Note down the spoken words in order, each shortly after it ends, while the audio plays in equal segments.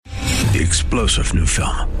The explosive new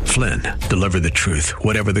film, Flynn, deliver the truth,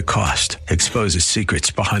 whatever the cost, exposes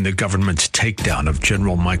secrets behind the government's takedown of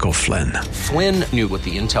General Michael Flynn. Flynn knew what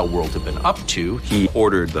the intel world had been up to. He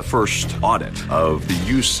ordered the first audit of the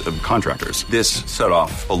use of contractors. This set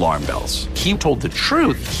off alarm bells. He told the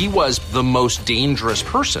truth. He was the most dangerous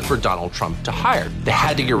person for Donald Trump to hire. They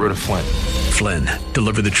had to get rid of Flynn. Flynn,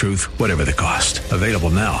 deliver the truth, whatever the cost. Available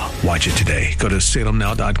now. Watch it today. Go to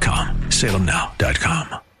salemnow.com.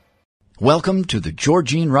 salemnow.com. Welcome to the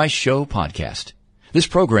Georgene Rice Show podcast. This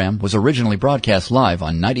program was originally broadcast live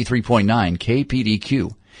on 93.9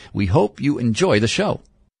 KPDQ. We hope you enjoy the show.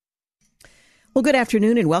 Well, good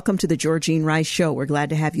afternoon and welcome to the Georgene Rice Show. We're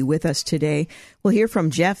glad to have you with us today. We'll hear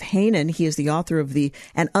from Jeff Haanen. He is the author of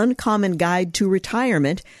An Uncommon Guide to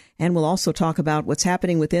Retirement. And we'll also talk about what's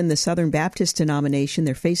happening within the Southern Baptist denomination.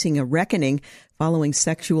 They're facing a reckoning following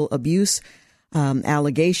sexual abuse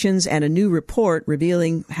allegations and a new report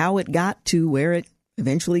revealing how it got to where it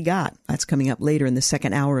eventually got. That's coming up later in the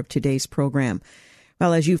second hour of today's program.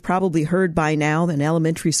 Well, as you've probably heard by now, an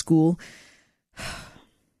elementary school,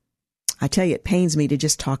 I tell you, it pains me to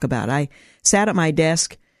just talk about it. I sat at my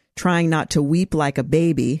desk trying not to weep like a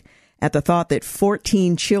baby at the thought that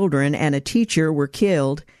 14 children and a teacher were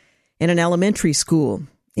killed in an elementary school.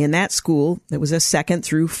 In that school, it was a second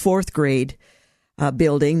through fourth grade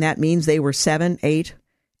building. That means they were 7, 8,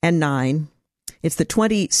 and 9. It's the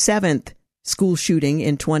 27th school shooting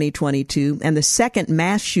in 2022 and the second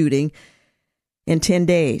mass shooting in 10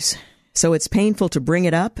 days. So it's painful to bring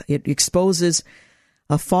it up. It exposes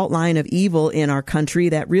a fault line of evil in our country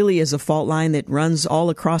that really is a fault line that runs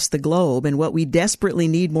all across the globe. And what we desperately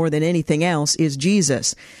need more than anything else is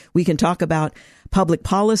Jesus. We can talk about public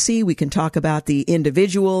policy. We can talk about the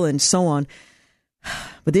individual and so on.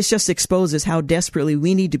 But this just exposes how desperately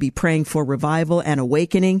we need to be praying for revival and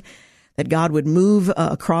awakening, that God would move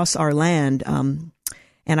across our land.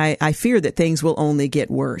 And I fear that things will only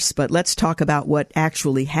get worse. But let's talk about what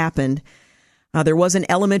actually happened. There was an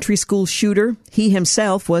elementary school shooter. He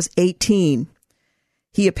himself was 18.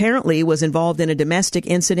 He apparently was involved in a domestic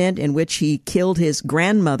incident in which he killed his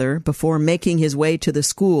grandmother before making his way to the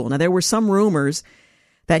school. Now, there were some rumors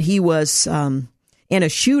that he was in a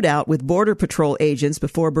shootout with Border Patrol agents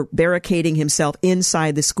before barricading himself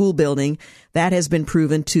inside the school building. That has been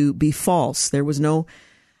proven to be false. There was no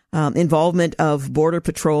involvement of Border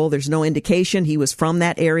Patrol. There's no indication he was from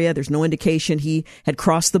that area. There's no indication he had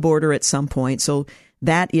crossed the border at some point. So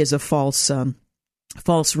that is a false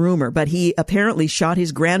rumor. But he apparently shot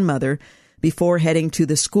his grandmother before heading to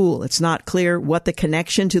the school. It's not clear what the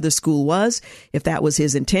connection to the school was, if that was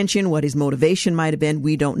his intention, what his motivation might have been.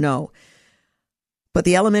 We don't know. But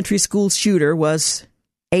the elementary school shooter was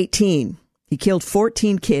 18. He killed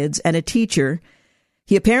 14 kids and a teacher.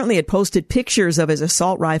 He apparently had posted pictures of his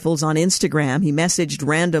assault rifles on Instagram. He messaged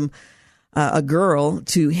a girl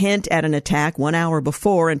to hint at an attack 1 hour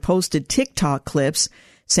before and posted TikTok clips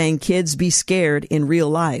saying, "Kids, be scared in real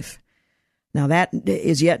life." Now, that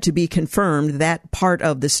is yet to be confirmed, that part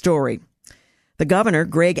of the story. The governor,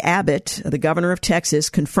 Greg Abbott, the governor of Texas,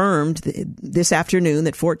 confirmed this afternoon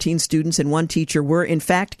that 14 students and one teacher were in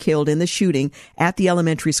fact killed in the shooting at the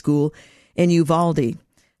elementary school in Uvalde.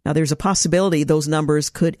 Now, there's a possibility those numbers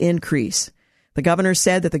could increase. The governor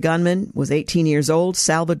said that the gunman was 18 years old.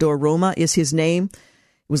 Salvador Roma is his name. It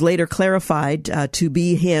was later clarified to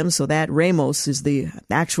be him, so that Ramos is the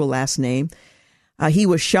actual last name. He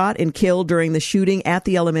was shot and killed during the shooting at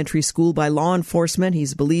the elementary school by law enforcement.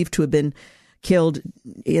 He's believed to have been killed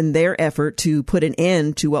in their effort to put an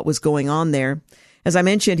end to what was going on there. As I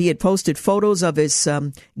mentioned, he had posted photos of his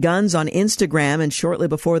guns on Instagram and shortly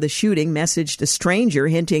before the shooting messaged a stranger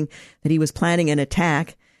hinting that he was planning an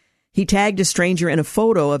attack. He tagged a stranger in a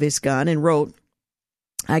photo of his gun and wrote,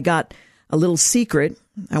 "I got a little secret.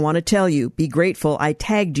 I want to tell you. Be grateful I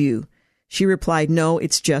tagged you." She replied, "No,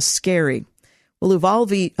 it's just scary." Well,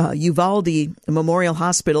 Uvalde Memorial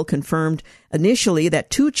Hospital confirmed initially that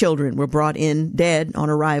 2 children were brought in dead on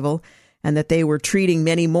arrival and that they were treating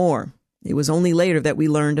many more. It was only later that we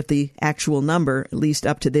learned of the actual number, at least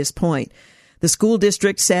up to this point. The school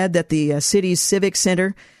district said that the city's civic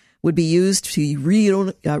center would be used to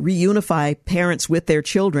reunify parents with their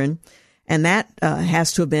children, and that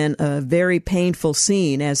has to have been a very painful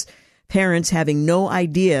scene, as parents having no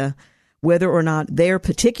idea whether or not their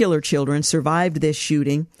particular children survived this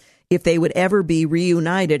shooting, if they would ever be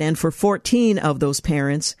reunited. And for 14 of those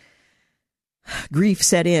parents, grief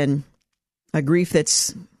set in, a grief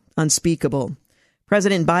that's unspeakable.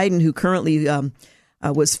 President Biden, who currently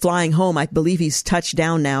was flying home, I believe he's touched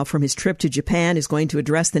down now from his trip to Japan, is going to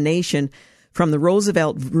address the nation from the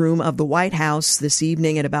Roosevelt Room of the White House this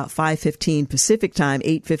evening at about 5:15 Pacific time,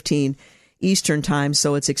 8:15 Eastern time.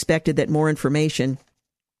 So it's expected that more information,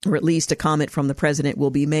 or at least a comment from the president, will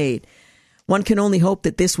be made. One can only hope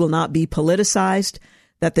that this will not be politicized,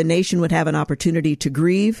 that the nation would have an opportunity to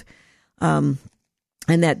grieve, and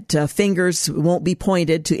that fingers won't be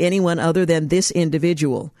pointed to anyone other than this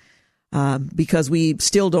individual, because we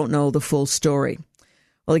still don't know the full story.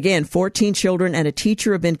 Well, again, 14 children and a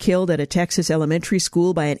teacher have been killed at a Texas elementary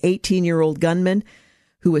school by an 18-year-old gunman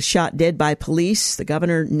who was shot dead by police. The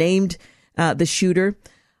governor named the shooter.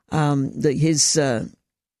 His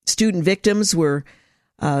student victims were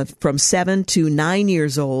from 7 to 9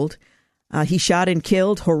 years old. He shot and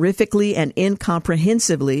killed horrifically and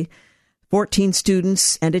incomprehensibly 14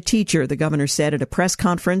 students and a teacher, the governor said at a press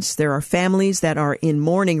conference. There are families that are in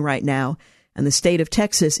mourning right now, and the state of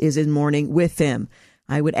Texas is in mourning with them.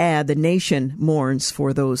 I would add the nation mourns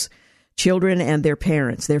for those children and their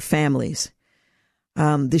parents, their families.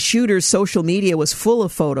 The shooter's social media was full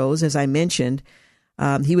of photos, as I mentioned.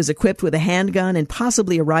 He was equipped with a handgun and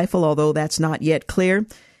possibly a rifle, although that's not yet clear.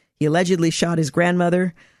 He allegedly shot his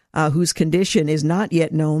grandmother, whose condition is not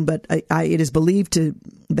yet known, but it is believed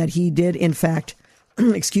that he did, in fact,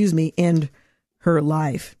 end her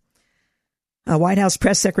life. A White House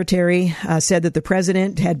press secretary said that the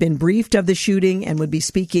president had been briefed of the shooting and would be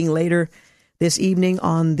speaking later this evening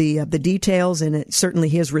on the details, and certainly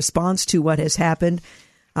his response to what has happened.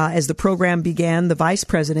 As the program began, the vice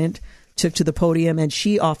president took to the podium and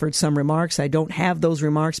she offered some remarks. I don't have those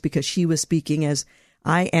remarks because she was speaking as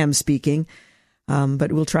I am speaking,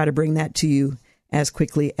 but we'll try to bring that to you as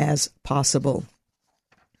quickly as possible.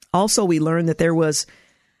 Also, we learned that there was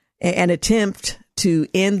an attempt to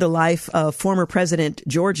end the life of former President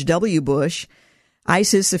George W. Bush.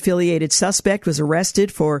 ISIS-affiliated suspect was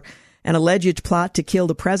arrested for an alleged plot to kill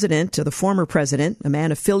the president, or the former president. A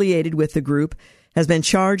man affiliated with the group has been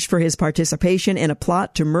charged for his participation in a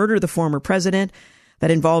plot to murder the former president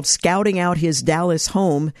that involved scouting out his Dallas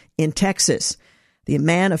home in Texas. The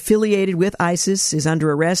man affiliated with ISIS is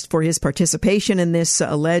under arrest for his participation in this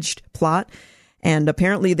alleged plot, and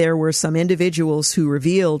apparently there were some individuals who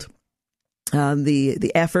revealed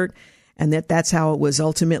the effort, and that's how it was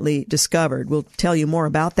ultimately discovered. We'll tell you more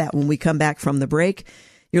about that when we come back from the break.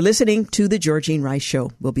 You're listening to The Georgene Rice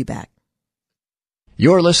Show. We'll be back.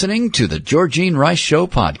 You're listening to The Georgene Rice Show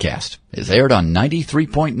podcast. It's aired on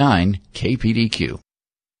 93.9 KPDQ.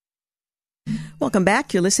 Welcome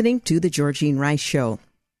back. You're listening to The Georgene Rice Show.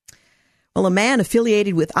 Well, a man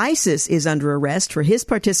affiliated with ISIS is under arrest for his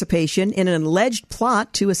participation in an alleged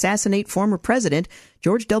plot to assassinate former President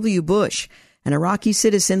George W. Bush. An Iraqi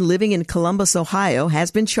citizen living in Columbus, Ohio,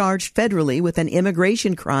 has been charged federally with an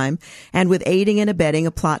immigration crime and with aiding and abetting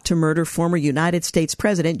a plot to murder former United States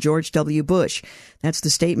President George W. Bush. That's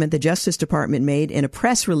the statement the Justice Department made in a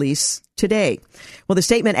press release today. Well, the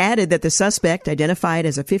statement added that the suspect, identified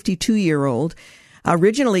as a 52-year-old,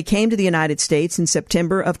 originally came to the United States in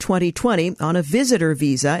September of 2020 on a visitor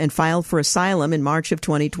visa and filed for asylum in March of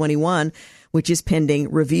 2021, which is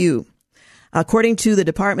pending review. According to the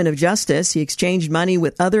Department of Justice, he exchanged money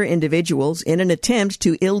with other individuals in an attempt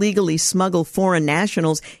to illegally smuggle foreign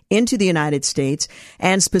nationals into the United States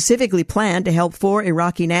and specifically planned to help 4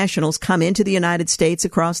 Iraqi nationals come into the United States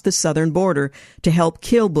across the southern border to help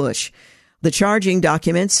kill Bush. The charging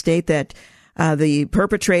documents state that the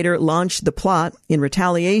perpetrator launched the plot in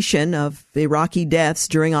retaliation of Iraqi deaths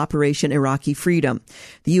during Operation Iraqi Freedom.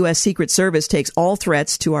 The U.S. Secret Service takes all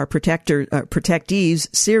threats to our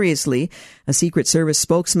protectees seriously, a Secret Service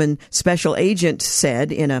spokesman special agent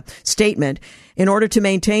said in a statement. In order to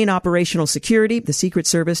maintain operational security, the Secret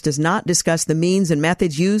Service does not discuss the means and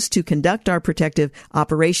methods used to conduct our protective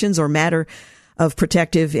operations or matter of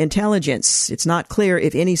protective intelligence. It's not clear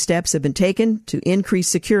if any steps have been taken to increase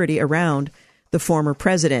security around the former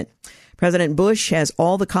president. President Bush has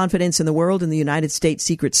all the confidence in the world in the United States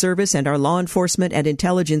Secret Service and our law enforcement and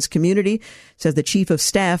intelligence community, says the chief of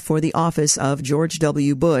staff for the office of George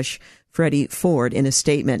W. Bush, Freddie Ford, in a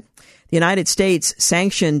statement. The United States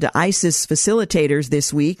sanctioned ISIS facilitators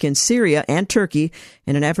this week in Syria and Turkey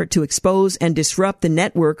in an effort to expose and disrupt the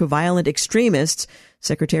network of violent extremists.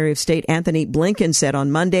 Secretary of State Anthony Blinken said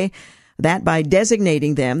on Monday that by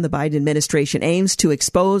designating them, the Biden administration aims to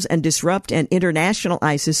expose and disrupt an international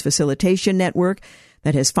ISIS facilitation network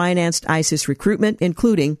that has financed ISIS recruitment,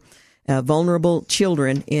 including vulnerable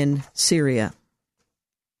children in Syria.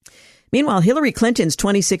 Meanwhile, Hillary Clinton's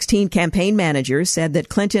 2016 campaign manager said that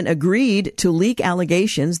Clinton agreed to leak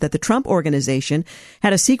allegations that the Trump Organization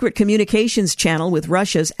had a secret communications channel with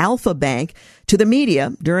Russia's Alfa Bank to the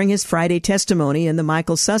media during his Friday testimony in the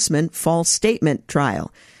Michael Sussman false statement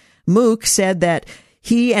trial. Mook said that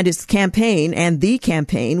he and his campaign and the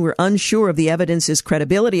campaign were unsure of the evidence's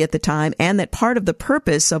credibility at the time, and that part of the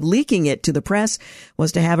purpose of leaking it to the press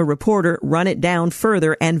was to have a reporter run it down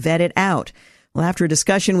further and vet it out. Well, after a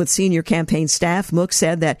discussion with senior campaign staff, Mook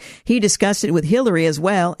said that he discussed it with Hillary as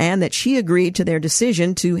well, and that she agreed to their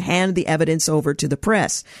decision to hand the evidence over to the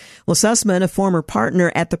press. Well, Sussman, a former partner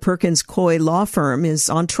at the Perkins Coie law firm, is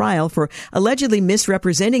on trial for allegedly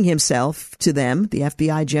misrepresenting himself to them, the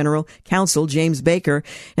FBI General Counsel James Baker,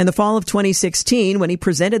 in the fall of 2016 when he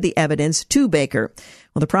presented the evidence to Baker.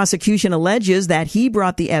 Well, the prosecution alleges that he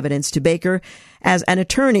brought the evidence to Baker as an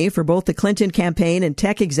attorney for both the Clinton campaign and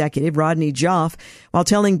tech executive Rodney Joffe, while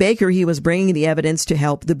telling Baker he was bringing the evidence to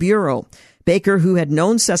help the Bureau. Baker, who had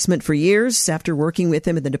known Sussman for years after working with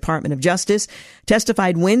him at the Department of Justice,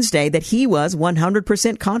 testified Wednesday that he was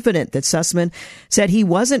 100% confident that Sussman said he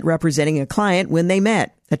wasn't representing a client when they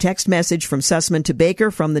met. A text message from Sussman to Baker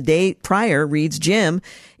from the day prior reads, "Jim,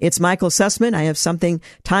 it's Michael Sussman. I have something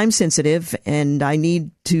time sensitive and I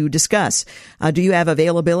need to discuss. Do you have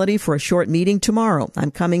availability for a short meeting tomorrow?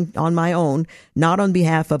 I'm coming on my own, not on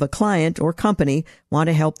behalf of a client or company. Want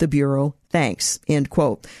to help the Bureau. Thanks." End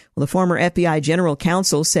quote. Well, the former FBI General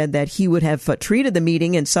Counsel said that he would have treated the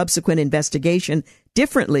meeting and subsequent investigation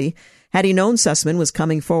differently had he known Sussman was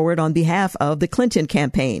coming forward on behalf of the Clinton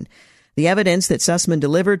campaign. The evidence that Sussman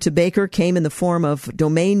delivered to Baker came in the form of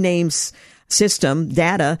domain names system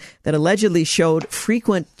data that allegedly showed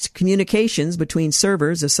frequent communications between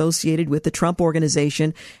servers associated with the Trump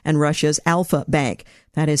Organization and Russia's Alfa Bank.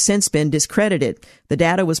 That has since been discredited. The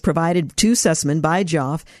data was provided to Sussman by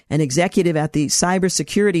Joffe, an executive at the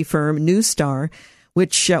cybersecurity firm Neustar,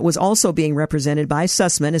 which was also being represented by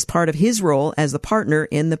Sussman as part of his role as the partner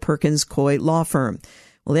in the Perkins Coie law firm.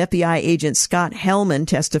 Well, FBI agent Scott Hellman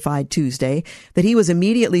testified Tuesday that he was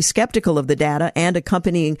immediately skeptical of the data and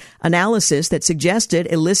accompanying analysis that suggested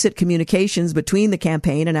illicit communications between the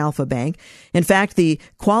campaign and Alfa Bank. In fact, the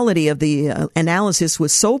quality of the analysis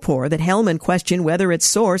was so poor that Hellman questioned whether its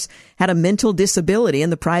source had a mental disability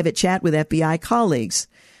in the private chat with FBI colleagues.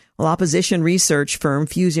 Well, opposition research firm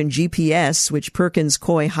Fusion GPS, which Perkins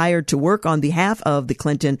Coie hired to work on behalf of the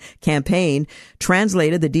Clinton campaign,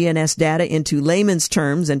 translated the DNS data into layman's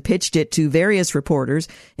terms and pitched it to various reporters,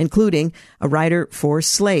 including a writer for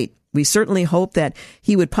Slate. We certainly hope that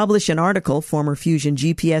he would publish an article, former Fusion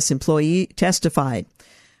GPS employee testified.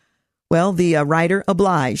 Well, the writer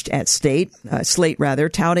obliged at Slate,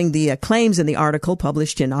 touting the claims in the article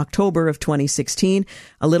published in October of 2016,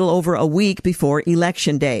 a little over a week before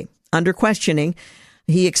Election Day. Under questioning,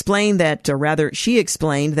 she explained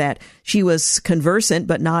that she was conversant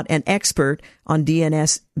but not an expert on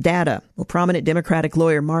DNS data. Well, prominent Democratic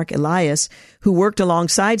lawyer Mark Elias, who worked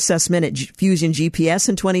alongside Sussman at Fusion GPS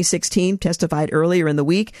in 2016, testified earlier in the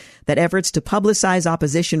week that efforts to publicize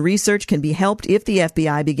opposition research can be helped if the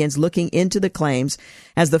FBI begins looking into the claims,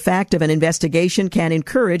 as the fact of an investigation can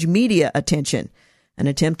encourage media attention, an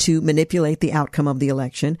attempt to manipulate the outcome of the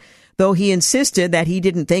election. Though he insisted that he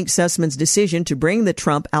didn't think Sussman's decision to bring the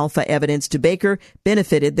Trump Alfa evidence to Baker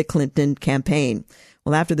benefited the Clinton campaign.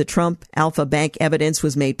 Well, after the Trump Alfa Bank evidence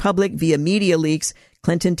was made public via media leaks,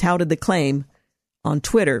 Clinton touted the claim on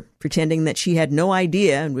Twitter, pretending that she had no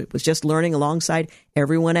idea and was just learning alongside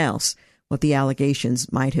everyone else what the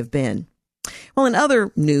allegations might have been. Well, in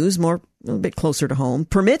other news, a little bit closer to home,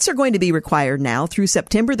 permits are going to be required now through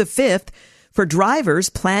September the 5th for drivers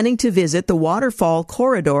planning to visit the waterfall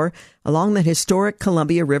corridor along the historic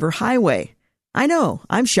Columbia River Highway. I know,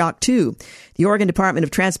 I'm shocked too. The Oregon Department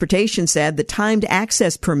of Transportation said the timed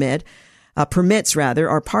access permits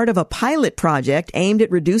are part of a pilot project aimed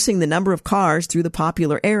at reducing the number of cars through the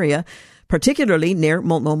popular area, particularly near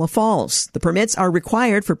Multnomah Falls. The permits are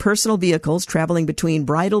required for personal vehicles traveling between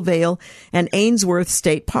Bridal Veil and Ainsworth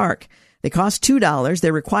State Park. They cost $2.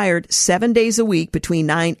 They're required 7 days a week between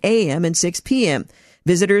 9 a.m. and 6 p.m.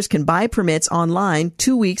 Visitors can buy permits online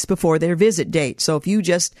 2 weeks before their visit date. So if you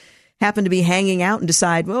just happen to be hanging out and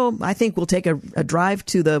decide, well, I think we'll take a drive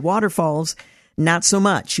to the waterfalls, not so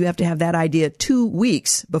much. You have to have that idea 2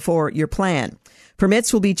 weeks before your plan.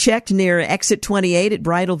 Permits will be checked near exit 28 at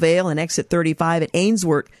Bridal Veil and exit 35 at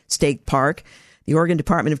Ainsworth State Park. The Oregon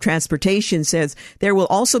Department of Transportation says there will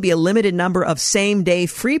also be a limited number of same-day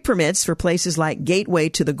free permits for places like Gateway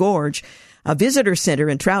to the Gorge. a visitor center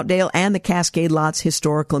in Troutdale, and the Cascade Lots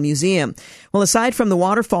Historical Museum. Well, aside from the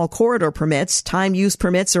waterfall corridor permits, time use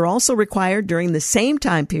permits are also required during the same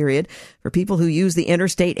time period for people who use the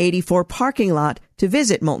Interstate 84 parking lot to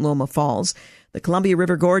visit Multnomah Falls. The Columbia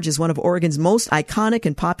River Gorge is one of Oregon's most iconic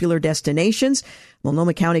and popular destinations.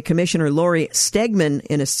 Multnomah County Commissioner Lori Stegman,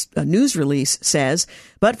 in a news release, says,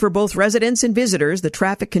 but for both residents and visitors, the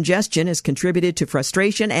traffic congestion has contributed to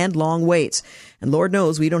frustration and long waits. And Lord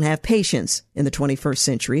knows we don't have patience in the 21st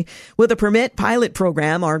century. With a permit pilot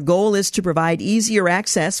program, our goal is to provide easier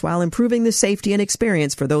access while improving the safety and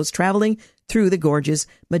experience for those traveling through the gorge's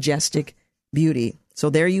majestic beauty. So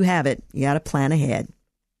there you have it. You got to plan ahead.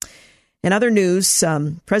 In other news,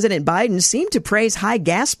 President Biden seemed to praise high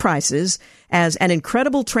gas prices as an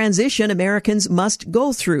incredible transition Americans must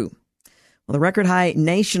go through. Well, the record high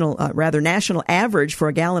national average for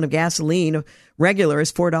a gallon of gasoline regular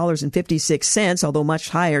is $4.56, although much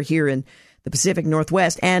higher here in the Pacific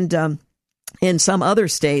Northwest and in some other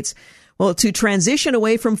states. Well, to transition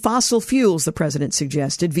away from fossil fuels, the president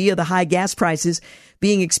suggested, via the high gas prices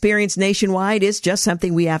being experienced nationwide is just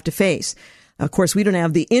something we have to face. Of course, we don't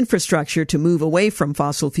have the infrastructure to move away from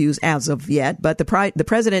fossil fuels as of yet, but the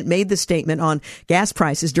president made the statement on gas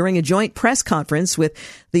prices during a joint press conference with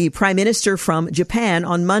the prime minister from Japan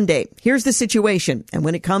on Monday. Here's the situation. And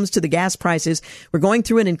when it comes to the gas prices, we're going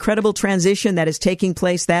through an incredible transition that is taking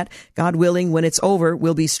place that, God willing, when it's over,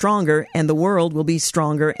 will be stronger and the world will be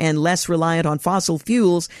stronger and less reliant on fossil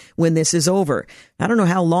fuels when this is over. I don't know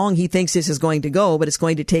how long he thinks this is going to go, but it's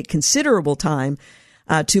going to take considerable time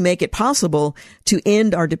to make it possible to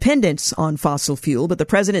end our dependence on fossil fuel. But the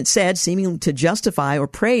president said, seeming to justify or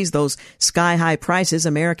praise those sky-high prices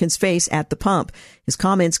Americans face at the pump. His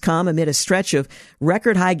comments come amid a stretch of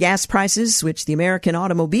record-high gas prices, which the American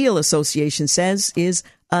Automobile Association says is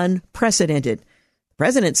unprecedented. The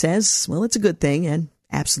president says, well, it's a good thing and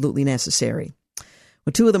absolutely necessary.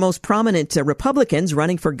 Well, two of the most prominent Republicans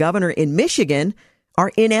running for governor in Michigan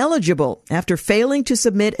are ineligible after failing to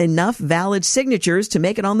submit enough valid signatures to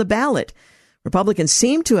make it on the ballot. Republicans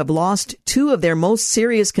seem to have lost two of their most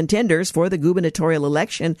serious contenders for the gubernatorial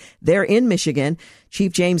election there in Michigan.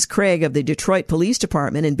 Chief James Craig of the Detroit Police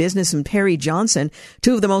Department and businessman Perry Johnson,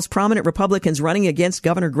 two of the most prominent Republicans running against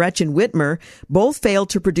Governor Gretchen Whitmer, both failed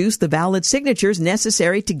to produce the valid signatures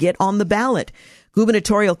necessary to get on the ballot.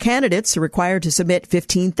 Gubernatorial candidates are required to submit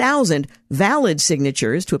 15,000 valid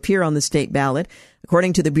signatures to appear on the state ballot.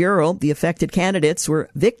 According to the Bureau, the affected candidates were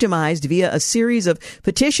victimized via a series of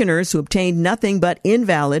petitioners who obtained nothing but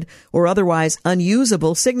invalid or otherwise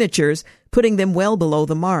unusable signatures, putting them well below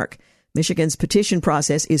the mark. Michigan's petition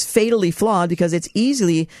process is fatally flawed because it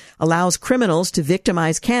easily allows criminals to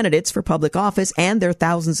victimize candidates for public office and their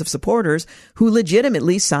thousands of supporters who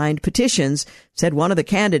legitimately signed petitions, said one of the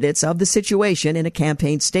candidates of the situation in a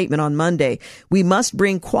campaign statement on Monday. We must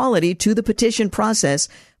bring quality to the petition process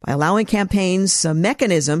by allowing campaigns a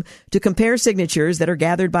mechanism to compare signatures that are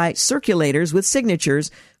gathered by circulators with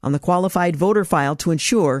signatures on the qualified voter file to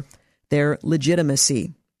ensure their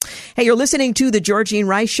legitimacy. Hey, you're listening to the Georgene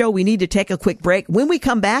Rice Show. We need to take a quick break. When we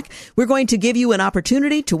come back, we're going to give you an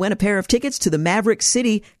opportunity to win a pair of tickets to the Maverick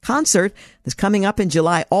City concert that's coming up in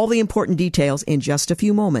July. All the important details in just a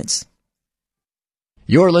few moments.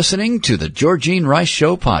 You're listening to the Georgene Rice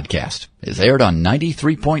Show podcast. It's aired on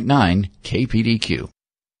 93.9 KPDQ.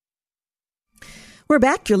 We're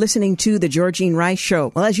back. You're listening to the Georgene Rice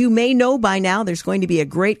Show. Well, as you may know by now, there's going to be a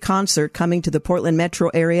great concert coming to the Portland metro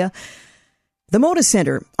area, the Moda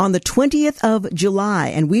Center, on the 20th of July,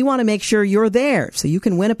 and we want to make sure you're there so you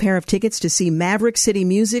can win a pair of tickets to see Maverick City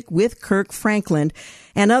Music with Kirk Franklin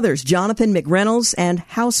and others, Jonathan McReynolds and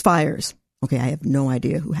House Fires. Okay, I have no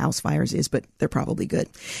idea who House Fires is, but they're probably good.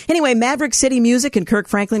 Anyway, Maverick City Music and Kirk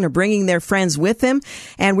Franklin are bringing their friends with them,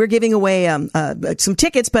 and we're giving away some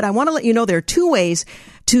tickets. But I want to let you know there are two ways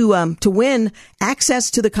to win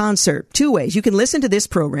access to the concert. Two ways. You can listen to this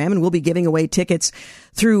program, and we'll be giving away tickets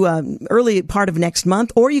through early part of next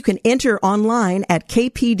month, or you can enter online at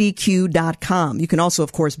kpdq.com. You can also,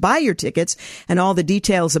 of course, buy your tickets, and all the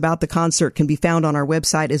details about the concert can be found on our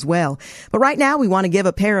website as well. But right now, we want to give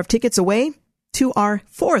a pair of tickets away to our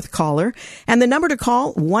fourth caller, and the number to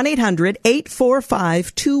call,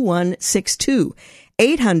 1-800-845-2162.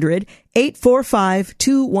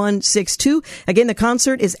 800-845-2162. Again, the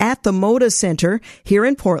concert is at the Moda Center here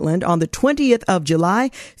in Portland on the 20th of July,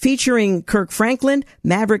 featuring Kirk Franklin,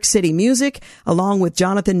 Maverick City Music, along with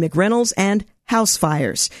Jonathan McReynolds and House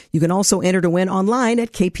Fires. You can also enter to win online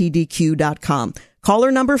at kpdq.com.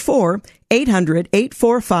 Caller number 4,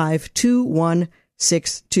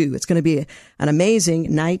 800-845-2162. It's going to be an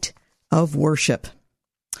amazing night of worship.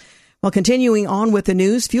 Well, continuing on with the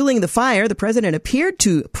news, fueling the fire, the president appeared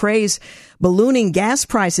to praise ballooning gas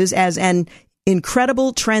prices as an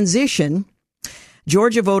incredible transition.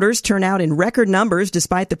 Georgia voters turn out in record numbers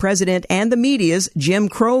despite the president and the media's Jim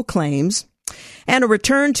Crow claims. And a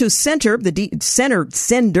return to sender, the D.C.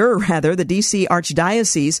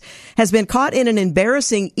 Archdiocese has been caught in an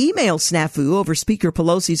embarrassing email snafu over Speaker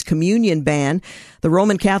Pelosi's communion ban. The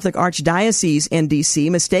Roman Catholic Archdiocese in D.C.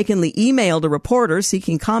 mistakenly emailed a reporter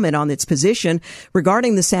seeking comment on its position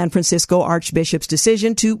regarding the San Francisco Archbishop's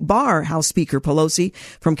decision to bar House Speaker Pelosi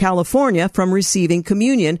from California from receiving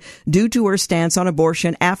communion due to her stance on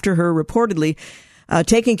abortion after her reportedly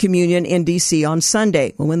taking communion in D.C. on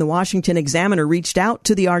Sunday. When the Washington Examiner reached out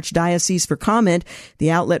to the Archdiocese for comment, the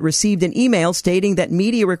outlet received an email stating that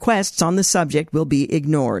media requests on the subject will be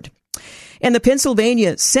ignored. In the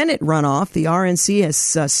Pennsylvania Senate runoff, the RNC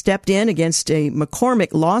has stepped in against a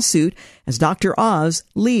McCormick lawsuit as Dr. Oz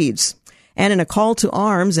leads. And in a call to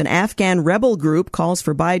arms, an Afghan rebel group calls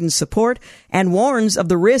for Biden's support and warns of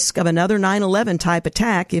the risk of another 9/11 type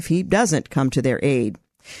attack if he doesn't come to their aid.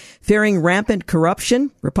 Fearing rampant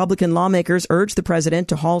corruption, Republican lawmakers urge the president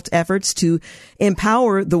to halt efforts to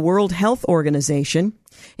empower the World Health Organization.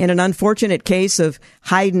 In an unfortunate case of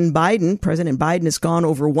Hayden Biden, President Biden has gone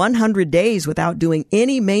over 100 days without doing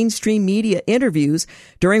any mainstream media interviews,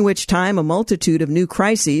 during which time a multitude of new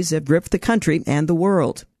crises have gripped the country and the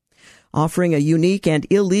world. Offering a unique and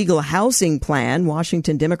illegal housing plan,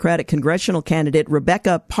 Washington Democratic congressional candidate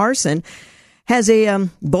Rebecca Parson has a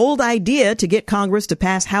bold idea to get Congress to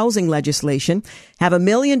pass housing legislation, have 1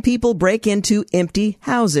 million people break into empty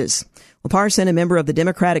houses. Well, Parson, a member of the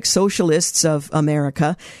Democratic Socialists of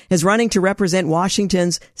America, is running to represent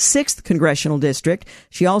Washington's 6th congressional district.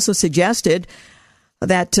 She also suggested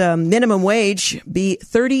that minimum wage be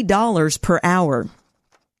 $30 per hour.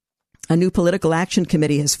 A new political action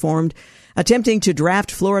committee has formed, attempting to draft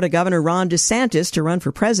Florida Governor Ron DeSantis to run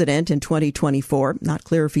for president in 2024. Not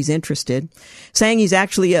clear if he's interested. Saying he's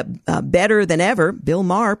actually better than ever, Bill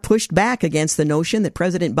Maher pushed back against the notion that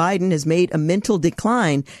President Biden has made a mental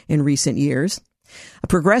decline in recent years. A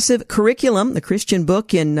progressive curriculum, a Christian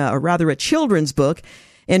book a children's book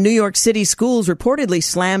in New York City schools reportedly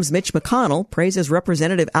slams Mitch McConnell, praises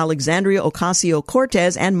Representative Alexandria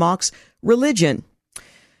Ocasio-Cortez, and mocks religion.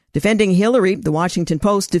 Defending Hillary, the Washington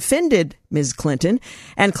Post defended Ms. Clinton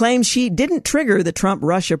and claims she didn't trigger the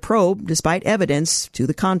Trump-Russia probe despite evidence to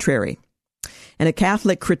the contrary. In a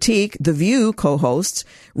Catholic critique, The View co-hosts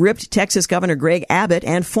ripped Texas Governor Greg Abbott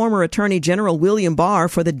and former Attorney General William Barr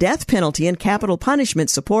for the death penalty and capital punishment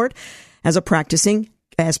support as practicing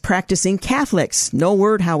Catholics. No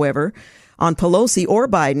word, however, on Pelosi or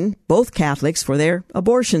Biden, both Catholics, for their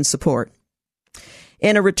abortion support.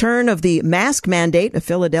 In a return of the mask mandate, a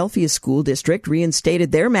Philadelphia school district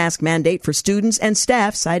reinstated their mask mandate for students and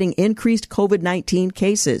staff, citing increased COVID-19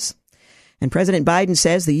 cases. And President Biden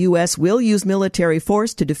says the U.S. will use military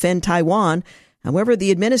force to defend Taiwan. However, the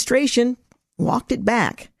administration walked it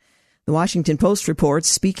back. The Washington Post reports,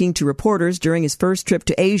 speaking to reporters during his first trip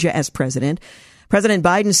to Asia as president, President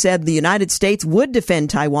Biden said the United States would defend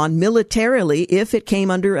Taiwan militarily if it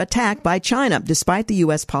came under attack by China, despite the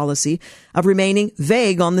U.S. policy of remaining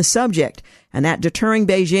vague on the subject, and that deterring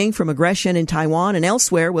Beijing from aggression in Taiwan and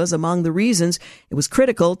elsewhere was among the reasons it was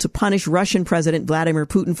critical to punish Russian President Vladimir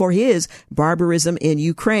Putin for his barbarism in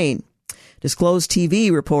Ukraine. Disclosed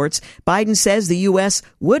TV reports Biden says the U.S.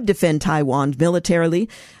 would defend Taiwan militarily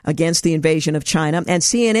against the invasion of China. And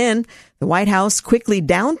CNN, the White House, quickly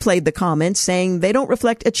downplayed the comments, saying they don't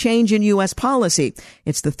reflect a change in U.S. policy.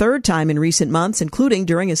 It's the third time in recent months, including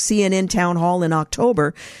during a CNN town hall in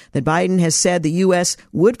October, that Biden has said the U.S.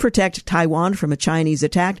 would protect Taiwan from a Chinese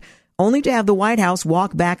attack, only to have the White House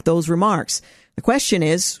walk back those remarks. The question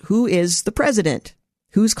is, who is the president?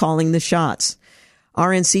 Who's calling the shots?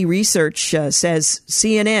 RNC research says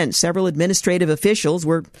CNN, several administrative officials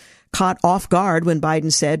were caught off guard when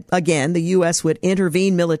Biden said, again, the U.S. would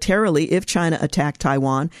intervene militarily if China attacked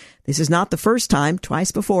Taiwan. This is not the first time.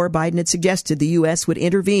 Twice before, Biden had suggested the U.S. would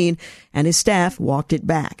intervene, and his staff walked it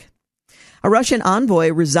back. A Russian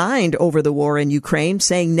envoy resigned over the war in Ukraine,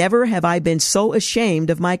 saying, "Never have I been so ashamed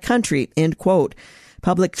of my country," end quote.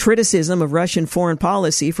 Public criticism of Russian foreign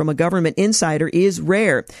policy from a government insider is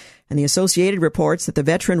rare, and the Associated reports that the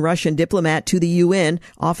veteran Russian diplomat to the UN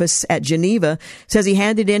office at Geneva says he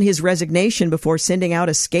handed in his resignation before sending out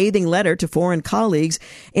a scathing letter to foreign colleagues,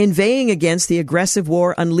 inveighing against the aggressive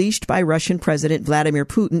war unleashed by Russian President Vladimir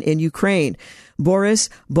Putin in Ukraine. Boris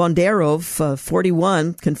Bondarov,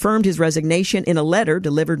 41, confirmed his resignation in a letter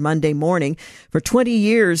delivered Monday morning. For 20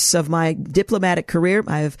 years of my diplomatic career,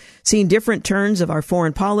 I have seen different turns of our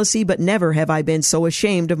foreign policy, but never have I been so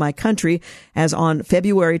ashamed of my country as on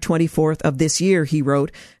February 24th of this year, he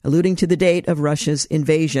wrote, alluding to the date of Russia's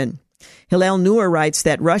invasion. Hillel Neuer writes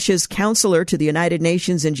that Russia's counselor to the United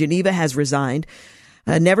Nations in Geneva has resigned.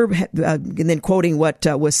 And then quoting what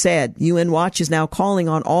was said, UN Watch is now calling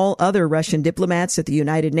on all other Russian diplomats at the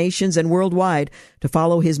United Nations and worldwide to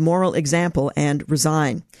follow his moral example and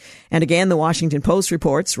resign. And again, the Washington Post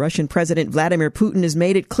reports Russian President Vladimir Putin has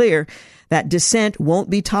made it clear that dissent won't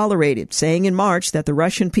be tolerated, saying in March that the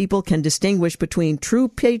Russian people can distinguish between true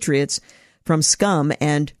patriots from scum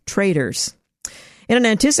and traitors. In an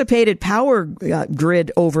anticipated power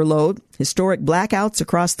grid overload, historic blackouts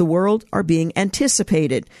across the world are being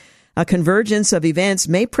anticipated. A convergence of events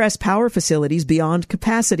may press power facilities beyond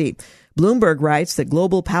capacity. Bloomberg writes that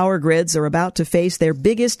global power grids are about to face their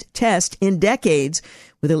biggest test in decades,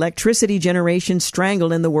 with electricity generation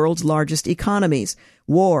strangled in the world's largest economies.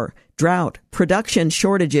 War, drought, production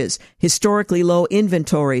shortages, historically low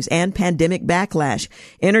inventories, and pandemic backlash.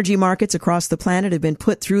 Energy markets across the planet have been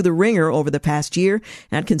put through the ringer over the past year,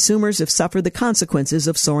 and consumers have suffered the consequences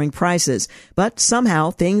of soaring prices. But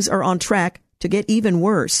somehow things are on track to get even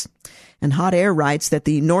worse. And Hot Air writes that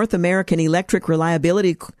the North American Electric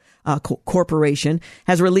Reliability Corporation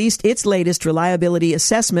has released its latest reliability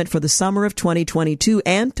assessment for the summer of 2022,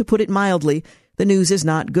 and to put it mildly, the news is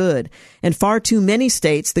not good. In far too many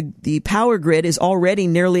states, the power grid is already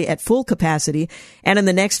nearly at full capacity, and in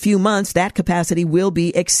the next few months, that capacity will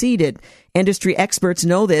be exceeded. Industry experts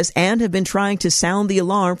know this and have been trying to sound the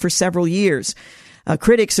alarm for several years.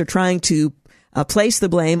 Critics are trying to place the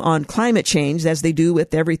blame on climate change, as they do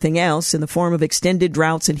with everything else, in the form of extended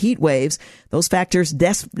droughts and heat waves. Those factors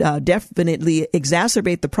definitely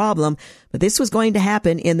exacerbate the problem, but this was going to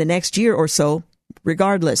happen in the next year or so,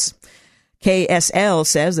 regardless. KSL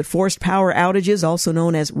says that forced power outages, also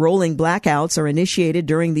known as rolling blackouts, are initiated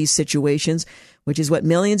during these situations, which is what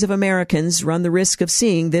millions of Americans run the risk of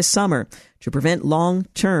seeing this summer, to prevent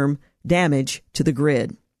long-term damage to the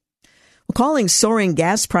grid. Calling soaring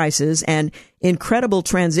gas prices an incredible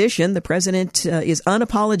transition, the president is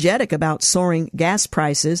unapologetic about soaring gas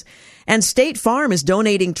prices. And State Farm is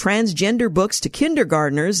donating transgender books to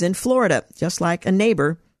kindergartners in Florida. Just like a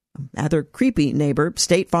neighbor, a rather creepy neighbor,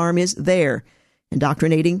 State Farm is there,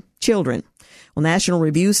 indoctrinating children. Well, National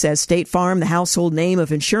Review says State Farm, the household name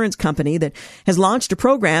of insurance company that has launched a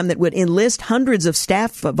program that would enlist hundreds of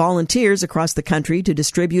staff volunteers across the country to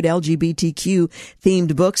distribute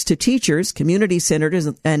LGBTQ-themed books to teachers, community centers,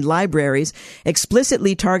 and libraries,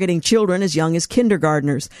 explicitly targeting children as young as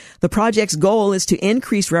kindergartners. The project's goal is to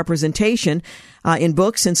increase representation in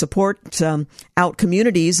books and support out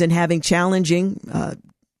communities in having challenging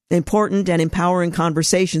important and empowering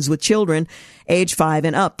conversations with children age 5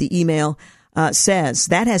 and up, the email says.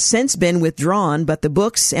 That has since been withdrawn, but the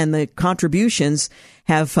books and the contributions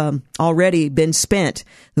have already been spent.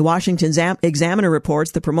 The Washington Examiner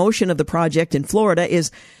reports the promotion of the project in Florida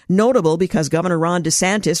is notable because Governor Ron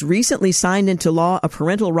DeSantis recently signed into law a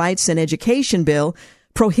parental rights and education bill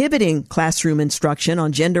prohibiting classroom instruction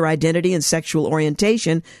on gender identity and sexual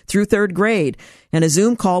orientation through 3rd grade. In a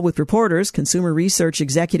Zoom call with reporters, Consumer Research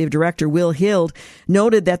Executive Director Will Hild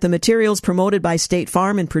noted that the materials promoted by State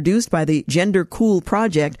Farm and produced by the Gender Cool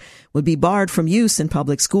Project would be barred from use in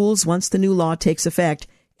public schools once the new law takes effect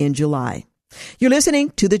in July. You're listening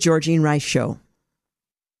to The Georgene Rice Show.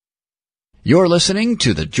 You're listening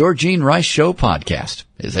to The Georgene Rice Show podcast.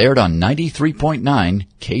 It's aired on 93.9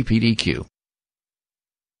 KPDQ.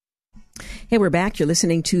 Hey, we're back. You're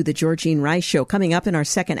listening to The Georgene Rice Show. Coming up in our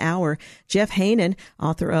second hour, Jeff Haanen,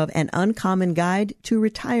 author of An Uncommon Guide to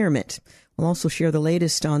Retirement. We'll also share the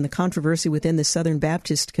latest on the controversy within the Southern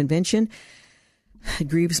Baptist Convention. It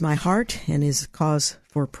grieves my heart and is cause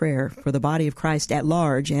for prayer for the body of Christ at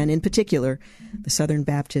large, and in particular, the Southern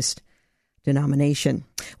Baptist denomination.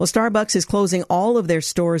 Well, Starbucks is closing all of their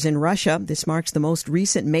stores in Russia. This marks the most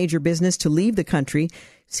recent major business to leave the country.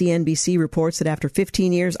 CNBC reports that after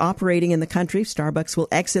 15 years operating in the country, Starbucks will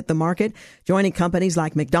exit the market, joining companies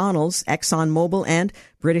like McDonald's, ExxonMobil, and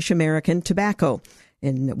British American Tobacco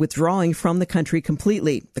in withdrawing from the country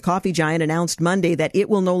completely. The coffee giant announced Monday that it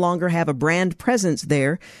will no longer have a brand presence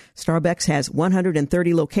there. Starbucks has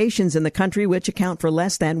 130 locations in the country, which account for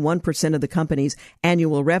less than 1% of the company's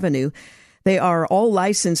annual revenue. They are all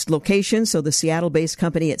licensed locations, so the Seattle-based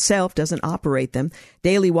company itself doesn't operate them.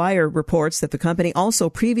 Daily Wire reports that the company also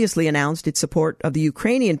previously announced its support of the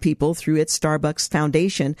Ukrainian people through its Starbucks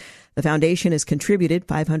Foundation. The foundation has contributed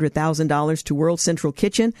 $500,000 to World Central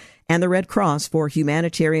Kitchen and the Red Cross for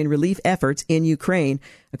humanitarian relief efforts in Ukraine,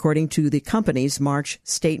 according to the company's March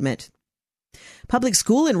statement. Public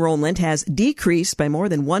school enrollment has decreased by more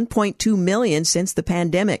than 1.2 million since the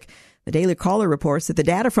pandemic. The Daily Caller reports that the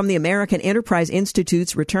data from the American Enterprise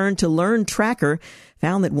Institute's Return to Learn tracker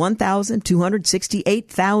found that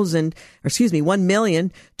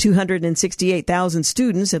 1,268,000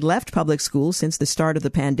 students had left public schools since the start of the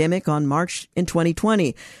pandemic on March in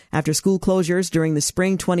 2020. After school closures during the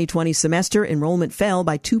spring 2020 semester, enrollment fell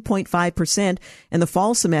by 2.5% in the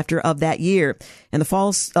fall semester of that year. In the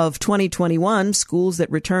fall of 2021, schools that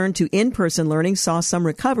returned to in-person learning saw some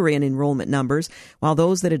recovery in enrollment numbers, while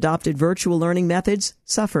those that adopted virtual learning methods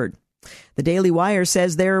suffered. The Daily Wire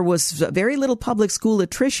says there was very little public school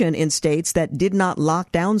attrition in states that did not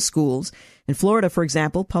lock down schools. In Florida, for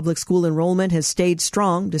example, public school enrollment has stayed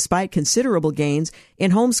strong despite considerable gains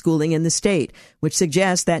in homeschooling in the state, which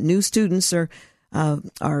suggests that new students are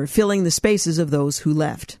filling the spaces of those who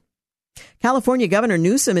left. California Governor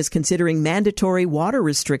Newsom is considering mandatory water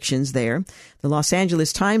restrictions there. The Los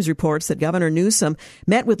Angeles Times reports that Governor Newsom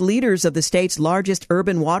met with leaders of the state's largest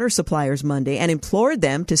urban water suppliers Monday and implored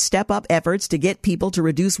them to step up efforts to get people to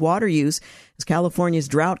reduce water use as California's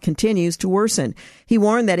drought continues to worsen. He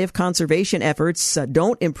warned that if conservation efforts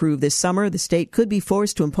don't improve this summer, the state could be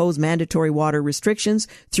forced to impose mandatory water restrictions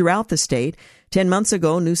throughout the state. 10 months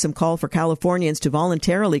ago, Newsom called for Californians to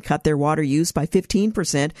voluntarily cut their water use by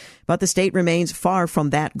 15%, but the state remains far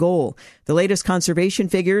from that goal. The latest conservation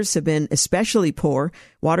figures have been especially poor.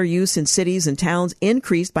 Water use in cities and towns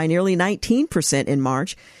increased by nearly 19% in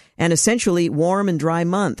March, an essentially warm and dry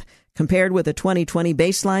month. Compared with a 2020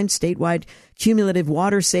 baseline, statewide cumulative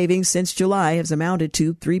water savings since July has amounted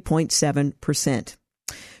to 3.7%.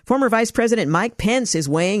 Former Vice President Mike Pence is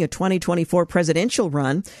weighing a 2024 presidential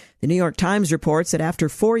run. The New York Times reports that after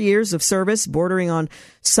 4 years of service bordering on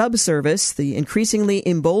subservice, the increasingly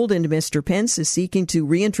emboldened Mr. Pence is seeking to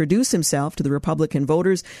reintroduce himself to the Republican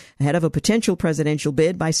voters ahead of a potential presidential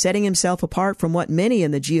bid by setting himself apart from what many in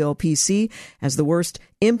the GOP see as the worst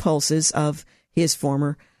impulses of his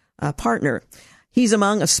former partner. He's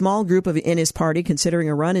among a small group in his party considering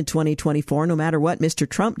a run in 2024, no matter what Mr.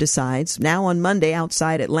 Trump decides. Now on Monday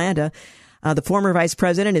outside Atlanta, the former vice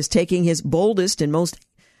president is taking his boldest and most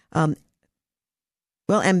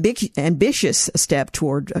ambitious step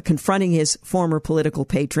toward confronting his former political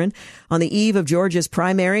patron. On the eve of Georgia's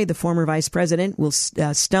primary, the former vice president will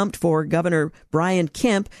stumped for Governor Brian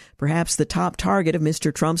Kemp, perhaps the top target of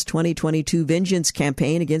Mr. Trump's 2022 vengeance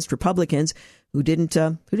campaign against Republicans who didn't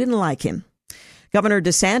like him. Governor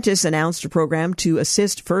DeSantis announced a program to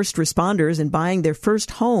assist first responders in buying their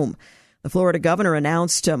first home. The Florida governor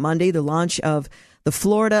announced Monday the launch of the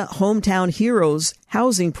Florida Hometown Heroes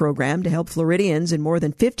housing program to help Floridians in more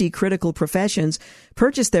than 50 critical professions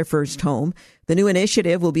purchase their first home. The new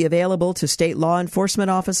initiative will be available to state law enforcement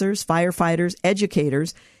officers, firefighters,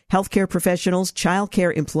 educators, healthcare professionals, child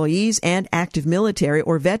care employees, and active military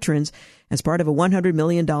or veterans as part of a $100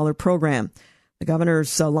 million program. The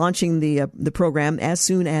governor's launching the program as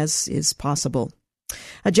soon as is possible.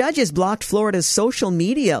 A judge has blocked Florida's social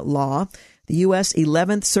media law. The U.S.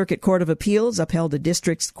 11th Circuit Court of Appeals upheld a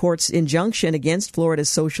district court's injunction against Florida's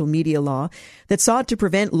social media law that sought to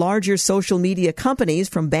prevent larger social media companies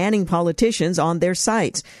from banning politicians on their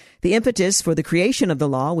sites. The impetus for the creation of the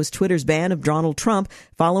law was Twitter's ban of Donald Trump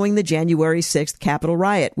following the January 6th Capitol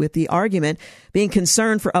riot, with the argument being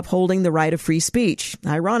concerned for upholding the right of free speech.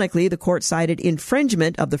 Ironically, the court cited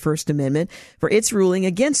infringement of the First Amendment for its ruling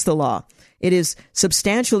against the law. It is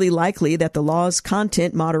substantially likely that the law's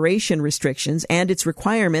content moderation restrictions and its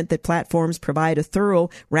requirement that platforms provide a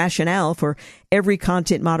thorough rationale for every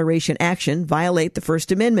content moderation action violate the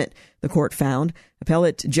First Amendment, the court found.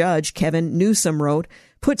 Appellate Judge Kevin Newsom wrote,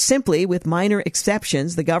 "Put simply, with minor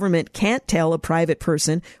exceptions, the government can't tell a private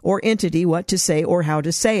person or entity what to say or how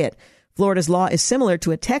to say it. Florida's law is similar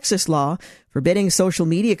to a Texas law forbidding social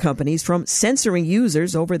media companies from censoring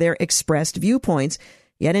users over their expressed viewpoints.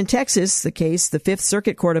 Yet in Texas, the 5th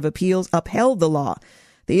Circuit Court of Appeals upheld the law.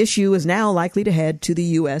 The issue is now likely to head to the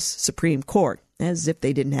U.S. Supreme Court, as if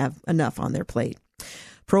they didn't have enough on their plate."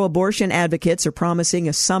 Pro-abortion advocates are promising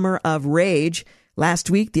a summer of rage.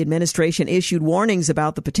 Last week, the administration issued warnings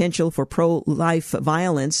about the potential for pro-life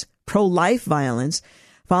violence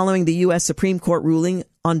following the U.S. Supreme Court ruling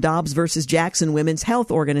on Dobbs versus Jackson Women's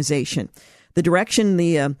Health Organization. The direction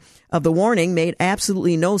of the warning made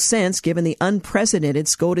absolutely no sense given the unprecedented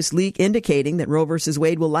SCOTUS leak indicating that Roe v.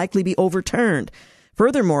 Wade will likely be overturned.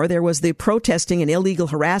 Furthermore, there was the protesting and illegal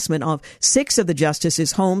harassment of 6 of the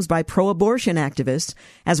justices' homes by pro-abortion activists,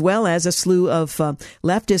 as well as a slew of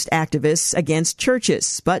leftist activists against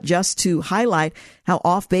churches. But just to highlight how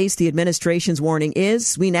off-base the administration's warning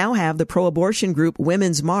is, we now have the pro-abortion group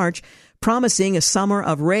Women's March promising a summer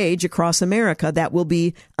of rage across America that will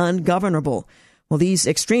be ungovernable. Well, these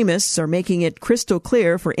extremists are making it crystal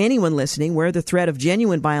clear for anyone listening where the threat of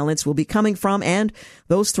genuine violence will be coming from, and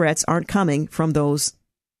those threats aren't coming from those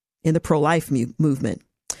in the pro-life movement.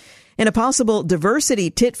 In a possible diversity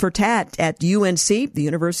tit-for-tat at UNC, the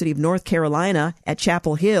University of North Carolina at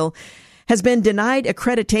Chapel Hill has been denied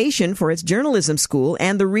accreditation for its journalism school,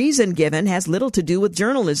 and the reason given has little to do with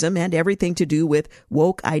journalism and everything to do with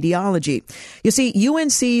woke ideology. You see,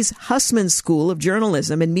 UNC's Hussman School of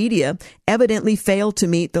Journalism and Media evidently failed to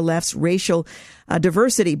meet the left's racial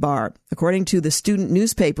diversity bar. According to the student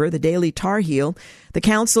newspaper, the Daily Tar Heel, the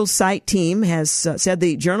council's site team has said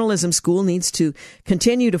the journalism school needs to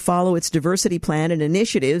continue to follow its diversity plan and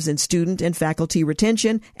initiatives in student and faculty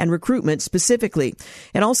retention and recruitment specifically.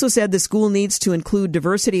 It also said the school needs to include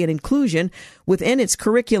diversity and inclusion within its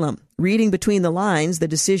curriculum. Reading between the lines, the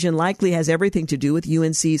decision likely has everything to do with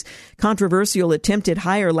UNC's controversial attempted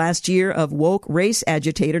hire last year of woke race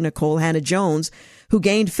agitator Nikole Hannah-Jones, who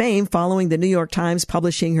gained fame following the New York Times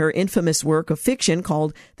publishing her infamous work of fiction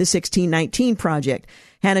called The 1619 Project.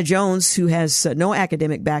 Hannah-Jones, who has no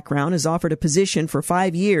academic background, is offered a position for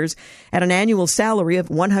 5 years at an annual salary of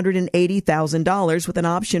 $180,000 with an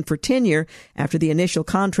option for tenure after the initial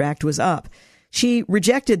contract was up. She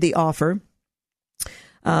rejected the offer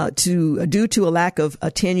due to a lack of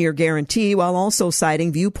a tenure guarantee, while also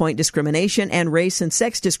citing viewpoint discrimination and race and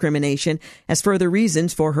sex discrimination as further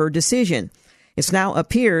reasons for her decision. It now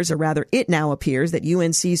appears that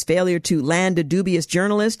UNC's failure to land a dubious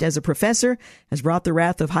journalist as a professor has brought the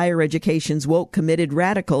wrath of higher education's woke committed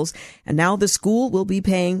radicals, and now the school will be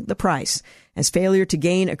paying the price, as failure to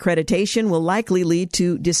gain accreditation will likely lead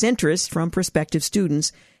to disinterest from prospective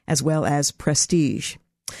students as well as prestige.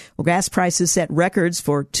 Well, gas prices set records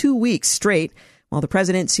for 2 weeks straight, while the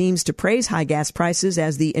president seems to praise high gas prices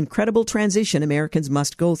as the incredible transition Americans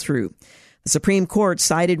must go through. The Supreme Court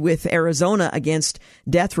sided with Arizona against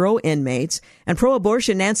death row inmates, and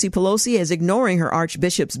pro-abortion Nancy Pelosi is ignoring her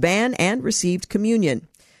archbishop's ban and received communion.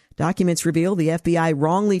 Documents reveal the FBI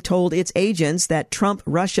wrongly told its agents that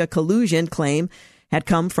Trump-Russia collusion claim had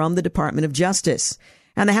come from the Department of Justice.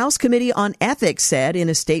 And the House Committee on Ethics said in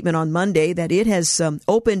a statement on Monday that it has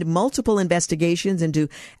opened multiple investigations into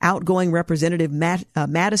outgoing Representative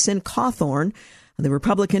Madison Cawthorn, the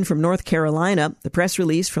Republican from North Carolina. The press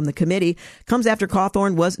release from the committee comes after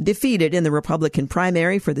Cawthorn was defeated in the Republican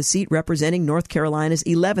primary for the seat representing North Carolina's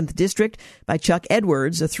 11th district by Chuck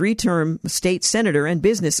Edwards, a 3-term state senator and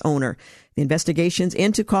business owner. The investigations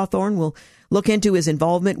into Cawthorn will look into his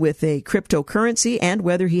involvement with a cryptocurrency and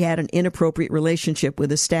whether he had an inappropriate relationship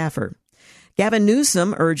with a staffer. Gavin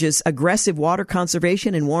Newsom urges aggressive water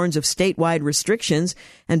conservation and warns of statewide restrictions,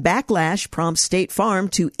 and backlash prompts State Farm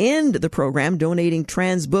to end the program donating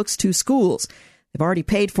trans books to schools. They've already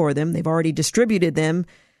paid for them. They've already distributed them.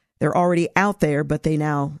 They're already out there, but they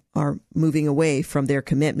now are moving away from their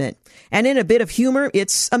commitment. And in a bit of humor,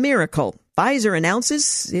 it's a miracle. Pfizer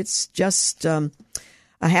announces it's just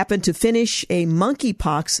happened to finish a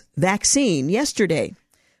monkeypox vaccine yesterday.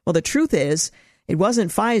 Well, the truth is, it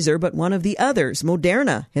wasn't Pfizer, but one of the others.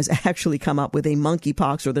 Moderna has actually come up with a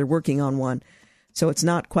monkeypox, or they're working on one. So it's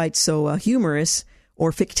not quite so humorous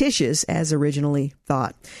or fictitious as originally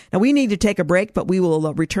thought. Now, we need to take a break, but we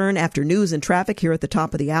will return after news and traffic here at the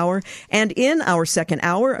top of the hour. And in our second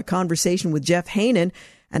hour, a conversation with Jeff Haanen,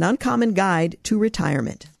 an uncommon guide to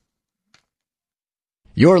retirement.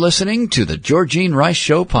 You're listening to the Georgene Rice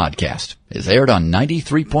Show podcast. It's aired on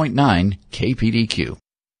 93.9 KPDQ.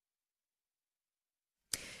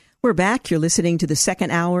 We're back. You're listening to the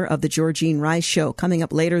second hour of the Georgene Rice Show. Coming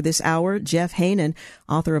up later this hour, Jeff Haanen,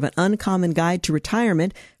 author of An Uncommon Guide to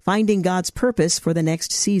Retirement, Finding God's Purpose for the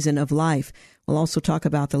Next Season of Life. We'll also talk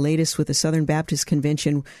about the latest with the Southern Baptist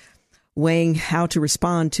Convention weighing how to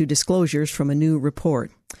respond to disclosures from a new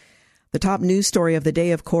report. The top news story of the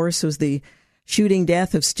day, of course, was the shooting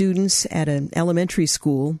death of students at an elementary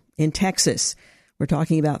school in Texas. We're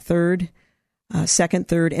talking about second,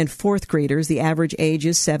 third, and fourth graders. The average age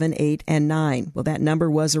is 7, 8, and 9. Well, that number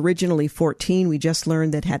was originally 14. We just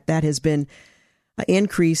learned that that has been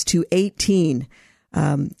increased to 18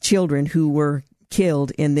 children who were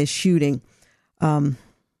killed in this shooting.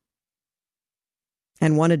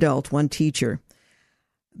 and one adult, one teacher.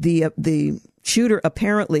 The shooter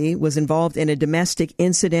apparently was involved in a domestic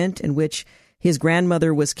incident in which his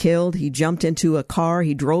grandmother was killed. He jumped into a car.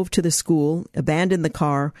 He drove to the school, abandoned the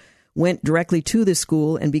car, went directly to the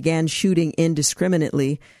school, and began shooting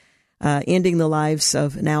indiscriminately, ending the lives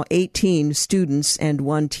of now 18 students and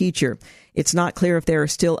one teacher. It's not clear if there are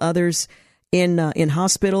still others in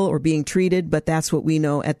hospital or being treated, but that's what we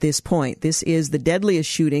know at this point. This is the deadliest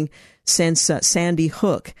shooting since Sandy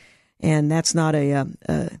Hook, and that's not a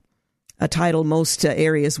title most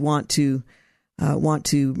areas want to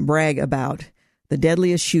brag about. The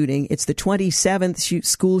deadliest shooting. It's the 27th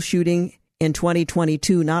school shooting in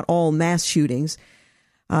 2022. Not all mass shootings,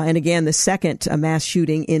 and again, the second mass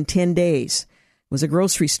shooting in 10 days. It was a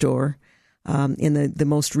grocery store. In the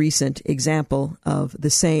most recent example of the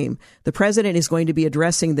same. The president is going to be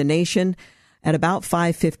addressing the nation at about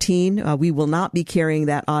 5:15. We will not be carrying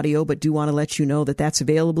that audio, but do want to let you know that that's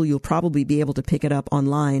available. You'll probably be able to pick it up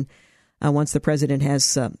online once the president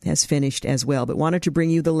has finished as well. But wanted to bring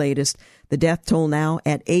you the latest. The death toll now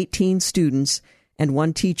at 18 students and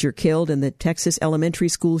one teacher killed in the Texas elementary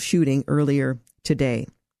school shooting earlier today.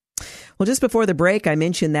 Well, just before the break, I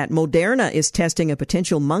mentioned that Moderna is testing a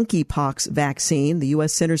potential monkeypox vaccine. The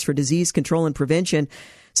U.S. Centers for Disease Control and Prevention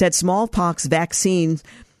said smallpox vaccine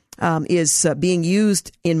is being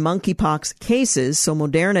used in monkeypox cases. So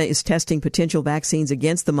Moderna is testing potential vaccines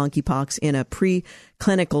against the monkeypox in a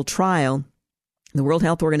preclinical trial. The World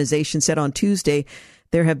Health Organization said on Tuesday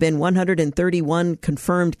there have been 131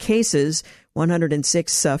 confirmed cases,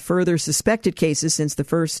 106 further suspected cases since the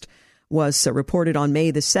first was reported on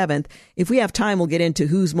May the 7th. If we have time, we'll get into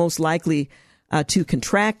who's most likely to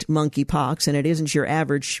contract monkeypox, and it isn't your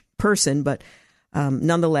average person, but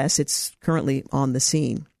nonetheless, it's currently on the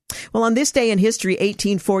scene. Well, on this day in history,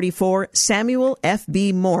 1844, Samuel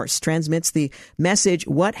F.B. Morse transmits the message,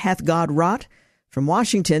 "What hath God wrought?" from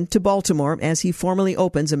Washington to Baltimore as he formally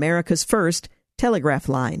opens America's first telegraph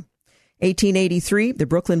line. 1883, the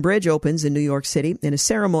Brooklyn Bridge opens in New York City in a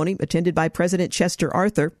ceremony attended by President Chester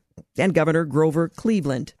Arthur and Governor Grover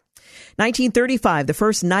Cleveland. 1935, the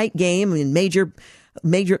first night game in Major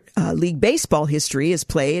League Baseball history is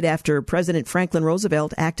played after President Franklin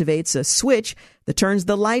Roosevelt activates a switch that turns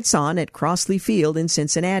the lights on at Crossley Field in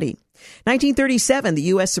Cincinnati. 1937, the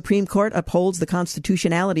U.S. Supreme Court upholds the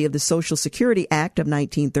constitutionality of the Social Security Act of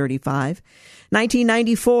 1935.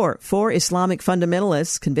 1994, 4 Islamic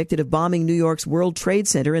fundamentalists convicted of bombing New York's World Trade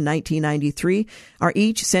Center in 1993 are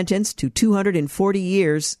each sentenced to 240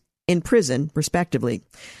 years in prison, respectively.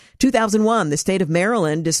 2001, the state of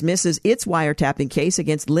Maryland dismisses its wiretapping case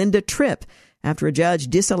against Linda Tripp after a judge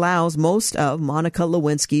disallows most of Monica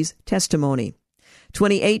Lewinsky's testimony.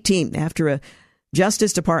 2018, after a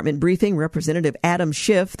Justice Department briefing, Representative Adam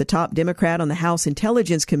Schiff, the top Democrat on the House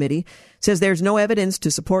Intelligence Committee, says there's no evidence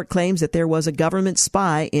to support claims that there was a government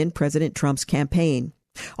spy in President Trump's campaign.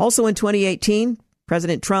 Also in 2018,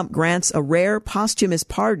 President Trump grants a rare posthumous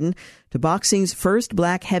pardon to boxing's first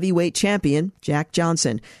black heavyweight champion, Jack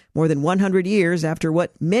Johnson, more than 100 years after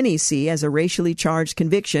what many see as a racially charged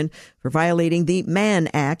conviction for violating the Mann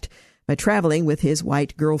Act by traveling with his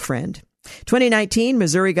white girlfriend. 2019,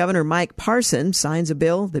 Missouri Governor Mike Parson signs a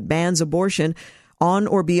bill that bans abortion on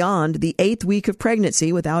or beyond the 8th week of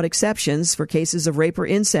pregnancy without exceptions for cases of rape or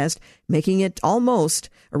incest, making it almost,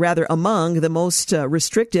 or rather among the most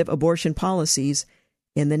restrictive abortion policies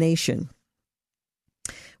in the nation.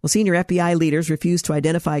 Well, senior FBI leaders refused to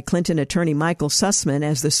identify Clinton attorney Michael Sussman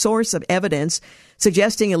as the source of evidence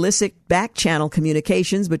suggesting illicit back-channel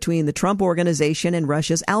communications between the Trump Organization and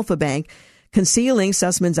Russia's Alfa Bank, concealing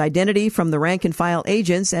Sussman's identity from the rank-and-file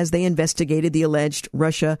agents as they investigated the alleged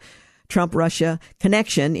Trump-Russia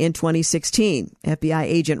connection in 2016. FBI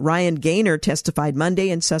agent Ryan Gaynor testified Monday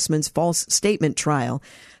in Sussman's false statement trial.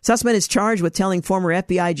 Sussman is charged with telling former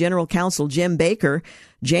FBI General Counsel James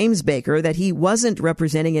Baker, that he wasn't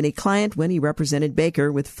representing any client when he represented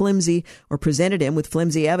Baker with flimsy or presented him with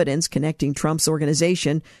flimsy evidence connecting Trump's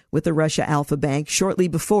organization with the Russia Alfa Bank shortly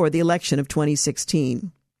before the election of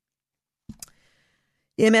 2016.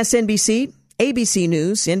 MSNBC, ABC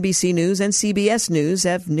News, NBC News, and CBS News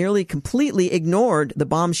have nearly completely ignored the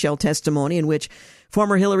bombshell testimony in which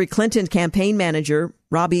former Hillary Clinton campaign manager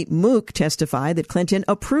Robbie Mook testified that Clinton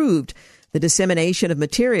approved the dissemination of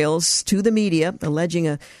materials to the media alleging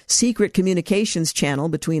a secret communications channel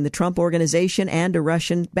between the Trump Organization and a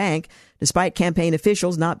Russian bank, despite campaign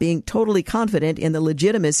officials not being totally confident in the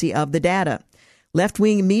legitimacy of the data.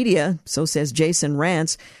 Left-wing media, so says Jason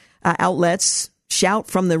Rance, outlets shout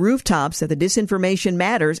from the rooftops that the disinformation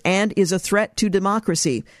matters and is a threat to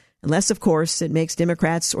democracy, unless, of course, it makes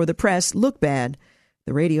Democrats or the press look bad.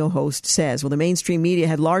 the radio host says. Well, the mainstream media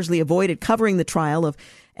had largely avoided covering the trial of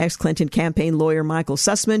ex-Clinton campaign lawyer Michael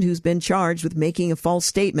Sussman, who's been charged with making a false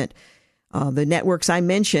statement. The networks I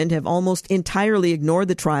mentioned have almost entirely ignored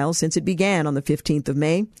the trial since it began on the 15th of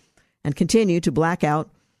May and continue to black out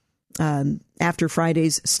after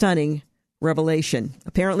Friday's stunning revelation.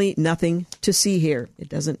 Apparently nothing to see here. It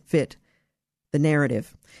doesn't fit the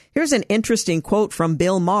narrative. Here's an interesting quote from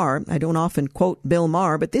Bill Maher. I don't often quote Bill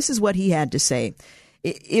Maher, but this is what he had to say.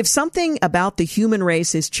 If something about the human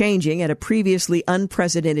race is changing at a previously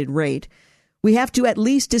unprecedented rate, we have to at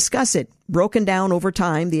least discuss it. Broken down over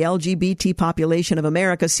time, the LGBT population of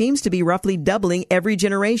America seems to be roughly doubling every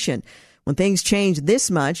generation. When things change this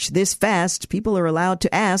much, this fast, people are allowed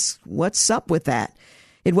to ask, what's up with that?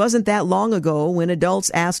 It wasn't that long ago when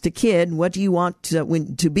adults asked a kid, what do you want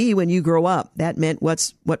to be when you grow up? That meant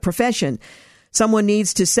what profession? Someone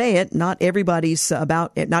needs to say it. Not everything's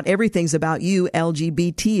about you,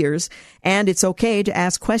 LGBTers, and it's okay to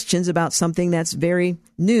ask questions about something that's very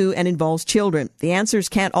new and involves children. The answers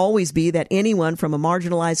can't always be that anyone from a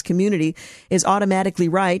marginalized community is automatically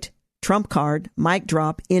right. Trump card, mic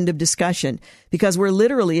drop, end of discussion. Because we're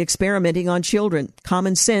literally experimenting on children.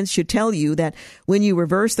 Common sense should tell you that when you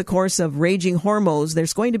reverse the course of raging hormones,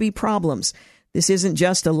 there's going to be problems. This isn't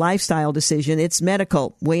just a lifestyle decision, it's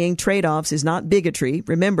medical. Weighing trade-offs is not bigotry.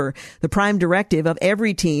 Remember, the prime directive of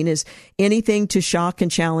every teen is anything to shock and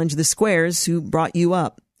challenge the squares who brought you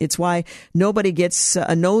up. It's why nobody gets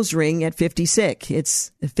a nose ring at 56.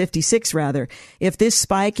 It's 56 rather. If this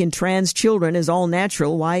spike in trans children is all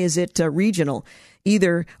natural, why is it regional?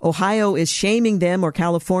 Either Ohio is shaming them or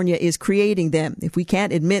California is creating them. If we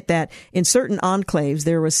can't admit that in certain enclaves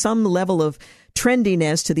there was some level of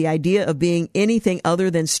trendiness to the idea of being anything other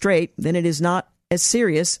than straight, then it is not a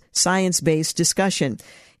serious science-based discussion.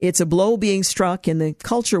 It's a blow being struck in the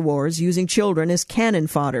culture wars using children as cannon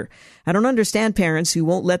fodder. I don't understand parents who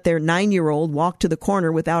won't let their 9-year-old walk to the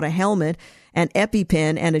corner without a helmet, an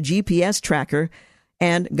EpiPen, and a GPS tracker,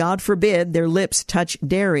 and, God forbid, their lips touch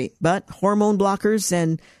dairy. But hormone blockers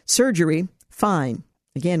and surgery, fine.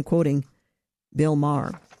 Again, quoting Bill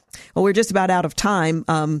Maher. Well, we're just about out of time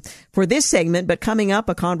for this segment, but coming up,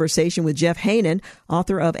 a conversation with Jeff Haanen,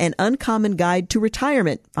 author of An Uncommon Guide to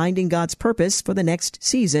Retirement, Finding God's Purpose for the Next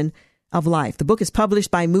Season of Life. The book is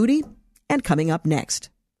published by Moody and coming up next.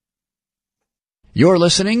 You're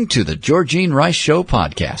listening to the Georgene Rice Show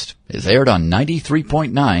podcast. It's aired on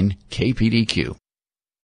 93.9 KPDQ.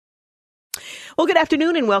 Well, good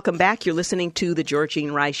afternoon and welcome back. You're listening to the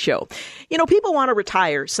Georgene Rice Show. You know, people want to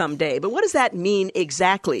retire someday, but what does that mean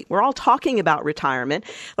exactly? We're all talking about retirement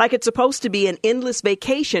like it's supposed to be an endless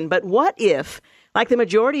vacation, but what if, like the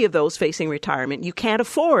majority of those facing retirement, you can't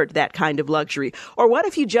afford that kind of luxury? Or what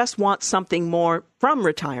if you just want something more from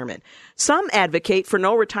retirement? Some advocate for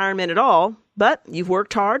no retirement at all, but you've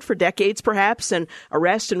worked hard for decades perhaps, and a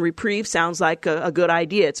rest and reprieve sounds like a good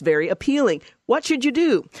idea. It's very appealing. What should you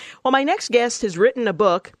do? Well, my next guest has written a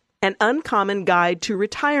book, An Uncommon Guide to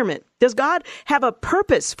Retirement. Does God have a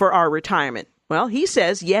purpose for our retirement? Well, he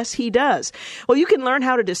says, yes, he does. Well, you can learn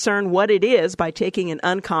how to discern what it is by taking an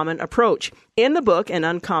uncommon approach. In the book, in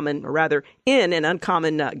An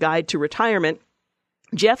Uncommon Guide to Retirement,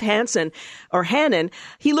 Jeff Haanen,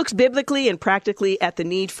 he looks biblically and practically at the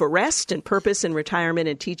need for rest and purpose in retirement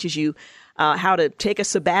and teaches you how to take a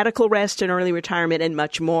sabbatical rest in early retirement and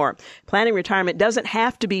much more. Planning retirement doesn't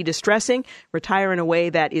have to be distressing. Retire in a way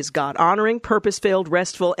that is God-honoring, purpose-filled,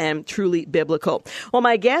 restful, and truly biblical. Well,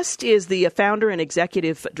 my guest is the founder and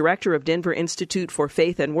executive director of Denver Institute for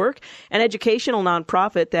Faith and Work, an educational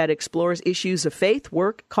nonprofit that explores issues of faith,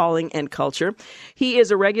 work, calling, and culture. He is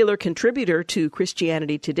a regular contributor to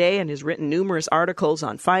Christianity Today and has written numerous articles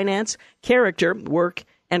on finance, character, work,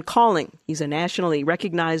 and calling. He's a nationally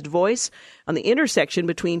recognized voice on the intersection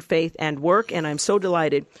between faith and work, and I'm so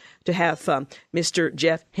delighted to have Mr.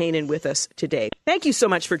 Jeff Haanen with us today. Thank you so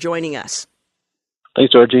much for joining us.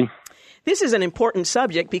 Thanks, Georgie. This is an important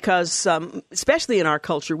subject because, especially in our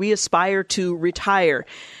culture, we aspire to retire.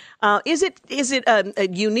 Is it a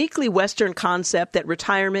uniquely Western concept that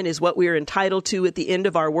retirement is what we're entitled to at the end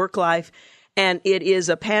of our work life, and it is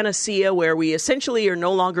a panacea where we essentially are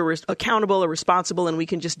no longer accountable or responsible and we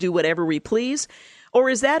can just do whatever we please? Or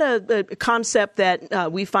is that a concept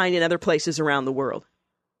that we find in other places around the world?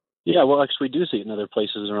 Yeah, well, actually, we do see it in other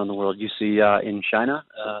places around the world. You see in China,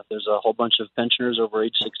 there's a whole bunch of pensioners over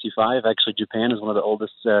age 65. Actually, Japan is one of the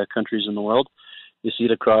oldest countries in the world. You see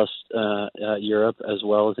it across Europe as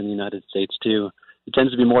well as in the United States, too. It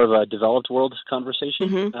tends to be more of a developed world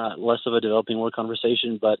conversation, less of a developing world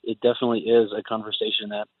conversation, but it definitely is a conversation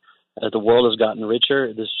that as the world has gotten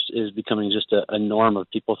richer, this is becoming just a norm of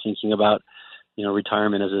people thinking about,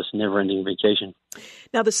 retirement as this never-ending vacation.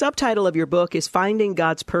 Now, the subtitle of your book is Finding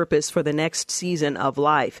God's Purpose for the Next Season of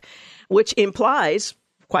Life, which implies,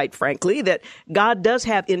 quite frankly, that God does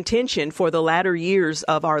have intention for the latter years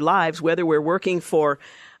of our lives, whether we're working for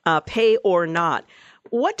pay or not.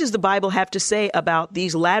 What does the Bible have to say about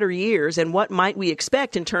these latter years, and what might we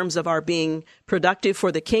expect in terms of our being productive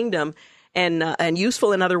for the kingdom and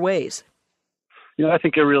useful in other ways? I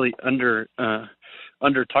think a really under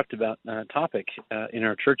talked about topic in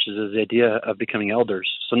our churches is the idea of becoming elders.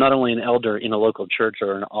 So not only an elder in a local church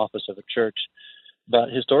or an office of a church, but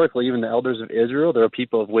historically, even the elders of Israel, there are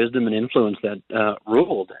people of wisdom and influence that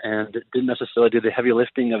ruled and didn't necessarily do the heavy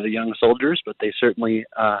lifting of the young soldiers, but they certainly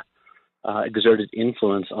exerted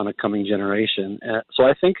influence on a coming generation. So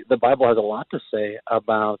I think the Bible has a lot to say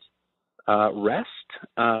about rest,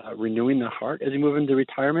 renewing the heart as you move into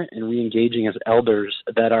retirement, and re-engaging as elders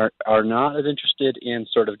that are not as interested in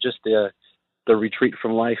sort of just the retreat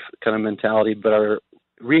from life kind of mentality, but are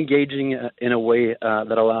re-engaging in a way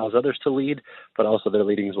that allows others to lead, but also they're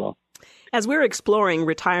leading as well. As we're exploring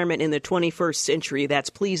retirement in the 21st century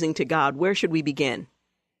that's pleasing to God, where should we begin?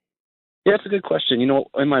 Yeah, that's a good question.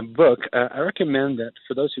 In my book, I recommend that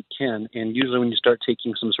for those who can, and usually when you start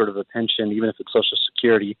taking some sort of a pension, even if it's Social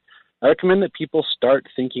Security, I recommend that people start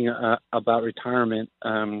thinking about retirement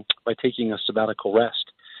by taking a sabbatical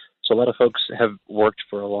rest. So a lot of folks have worked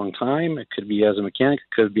for a long time. It could be as a mechanic,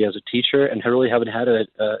 it could be as a teacher, and really haven't had an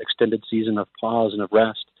extended season of pause and of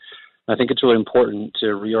rest. I think it's really important to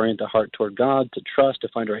reorient the heart toward God, to trust, to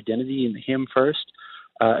find our identity in Him first,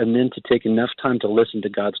 and then to take enough time to listen to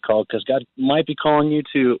God's call, because God might be calling you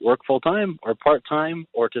to work full-time or part-time,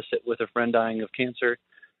 or to sit with a friend dying of cancer,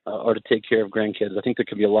 or to take care of grandkids. I think there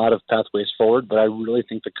could be a lot of pathways forward, but I really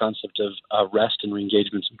think the concept of rest and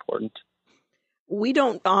re-engagement is important. We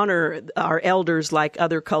don't honor our elders like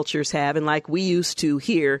other cultures have, and like we used to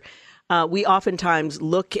here. We oftentimes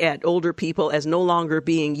look at older people as no longer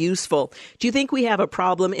being useful. Do you think we have a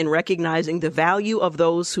problem in recognizing the value of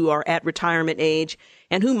those who are at retirement age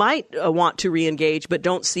and who might want to re-engage but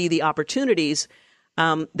don't see the opportunities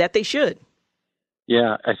that they should?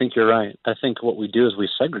 Yeah, I think you're right. I think what we do is we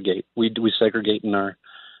segregate. We segregate in our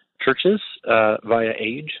churches via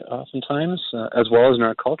age oftentimes, as well as in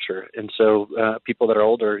our culture. And so people that are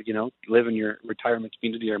older, live in your retirement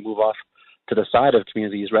community or move off to the side of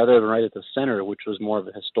communities rather than right at the center, which was more of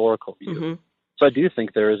a historical view. Mm-hmm. So I do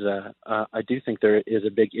think there is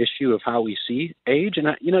a big issue of how we see age. And,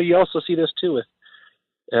 you also see this too with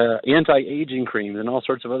anti-aging creams and all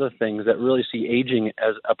sorts of other things that really see aging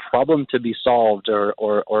as a problem to be solved or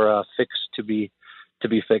a fix to be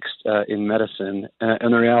fixed in medicine.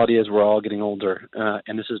 And the reality is we're all getting older,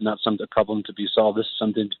 and this is not a problem to be solved. This is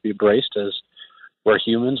something to be embraced as we're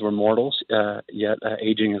humans, we're mortals, yet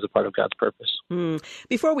aging is a part of God's purpose.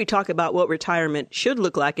 Before we talk about what retirement should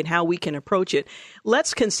look like and how we can approach it,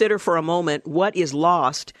 let's consider for a moment what is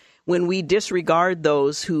lost when we disregard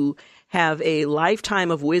those who have a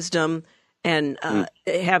lifetime of wisdom and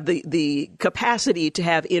have the capacity to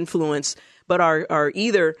have influence, but are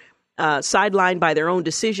either sidelined by their own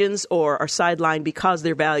decisions or are sidelined because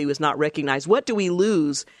their value is not recognized. What do we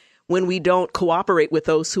lose when we don't cooperate with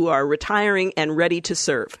those who are retiring and ready to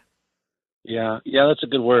serve? Yeah, that's a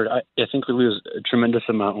good word. I think we lose a tremendous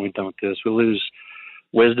amount when we don't do this. We lose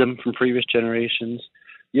wisdom from previous generations.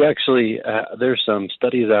 You actually, there's some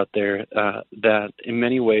studies out there that in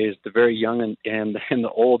many ways the very young and the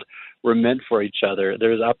old were meant for each other.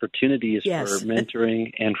 There's opportunities for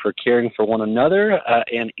mentoring and for caring for one another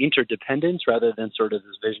and interdependence rather than sort of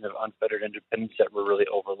this vision of unfettered independence that we're really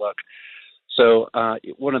overlooked. So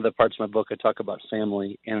one of the parts of my book, I talk about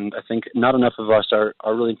family, and I think not enough of us are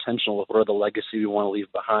really intentional with what are the legacy we want to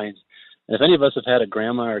leave behind. And if any of us have had a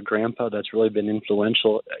grandma or grandpa that's really been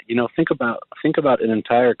influential, think about an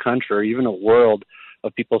entire country or even a world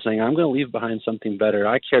of people saying, I'm going to leave behind something better.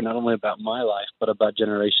 I care not only about my life, but about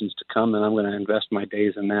generations to come, and I'm going to invest my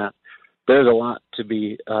days in that. There's a lot to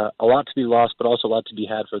be lost, but also a lot to be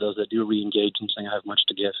had for those that do re-engage and saying, I have much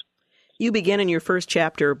to give. You begin in your first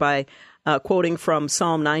chapter by quoting from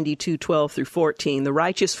Psalm 92:12-14. The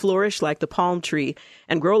righteous flourish like the palm tree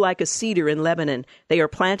and grow like a cedar in Lebanon. They are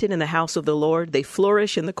planted in the house of the Lord. They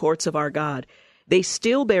flourish in the courts of our God. They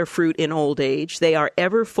still bear fruit in old age. They are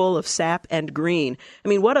ever full of sap and green. I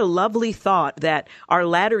mean, what a lovely thought that our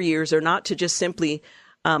latter years are not to just simply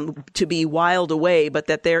to be whiled away, but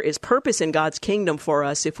that there is purpose in God's kingdom for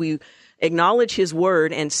us if we acknowledge his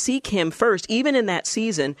word, and seek him first, even in that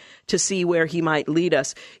season, to see where he might lead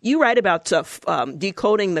us. You write about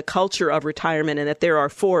decoding the culture of retirement and that there are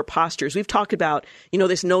 4 postures. We've talked about,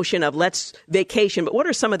 this notion of let's vacation, but what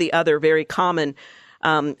are some of the other very common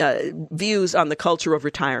views on the culture of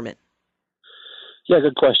retirement? Yeah,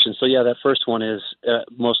 good question. So, that first one is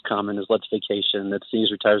most common is let's vacation. That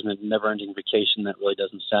sees retirement never-ending vacation that really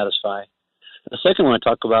doesn't satisfy. The second one I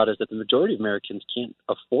talk about is that the majority of Americans can't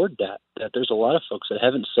afford that there's a lot of folks that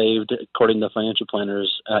haven't saved, according to financial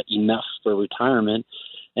planners, enough for retirement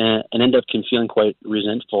and end up feeling quite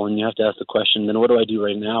resentful. And you have to ask the question, then what do I do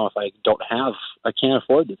right now if I can't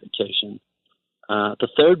afford the vacation? The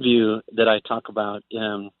third view that I talk about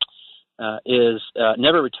is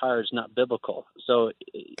never retire is not biblical. So,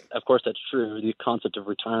 of course, that's true. The concept of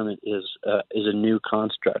retirement is a new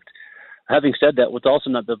construct. Having said that, what's also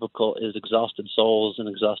not biblical is exhausted souls and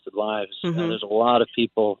exhausted lives. Mm-hmm. There's a lot of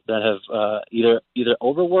people that have either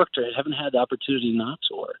overworked or haven't had the opportunity not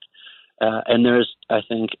to work. And there's, I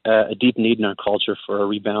think, a deep need in our culture for a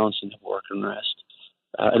rebalancing of work and rest.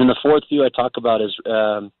 And then the fourth view I talk about is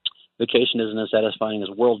vacation isn't as satisfying as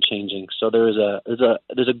world changing. So there's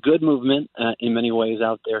a good movement in many ways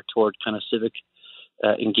out there toward kind of civic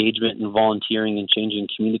engagement and volunteering and changing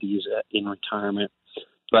communities in retirement.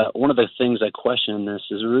 But one of the things I question in this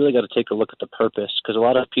is we really got to take a look at the purpose, because a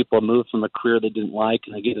lot of people move from a career they didn't like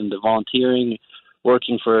and they get into volunteering,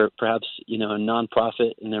 working for perhaps a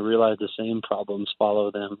nonprofit, and they realize the same problems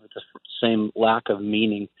follow them, the same lack of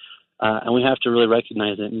meaning. And we have to really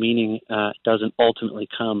recognize that meaning doesn't ultimately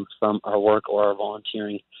come from our work or our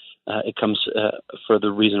volunteering. It comes for the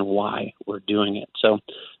reason why we're doing it. So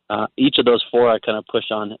each of those 4 I kind of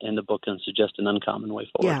push on in the book and suggest an uncommon way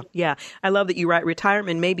forward. Yeah. I love that you write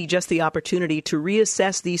retirement may be just the opportunity to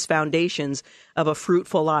reassess these foundations of a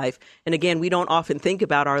fruitful life. And again, we don't often think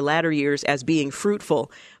about our latter years as being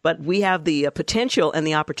fruitful, but we have the potential and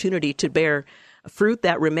the opportunity to bear fruit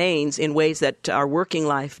that remains in ways that our working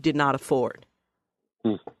life did not afford.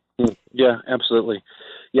 Yeah, absolutely.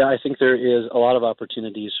 Yeah, I think there is a lot of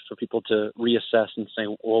opportunities for people to reassess and say,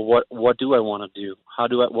 well, what do I want to do?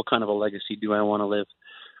 What kind of a legacy do I want to live?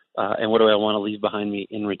 And what do I want to leave behind me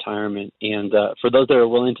in retirement? And for those that are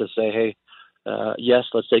willing to say, hey, yes,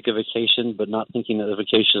 let's take a vacation, but not thinking that the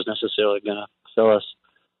vacation is necessarily going to fill us,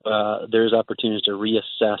 there's opportunities to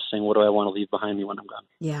reassess, saying, what do I want to leave behind me when I'm gone?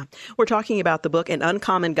 Yeah. We're talking about the book, An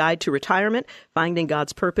Uncommon Guide to Retirement, Finding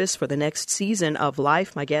God's Purpose for the Next Season of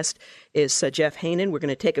Life. My guest is Jeff Haanen. We're going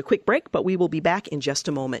to take a quick break, but we will be back in just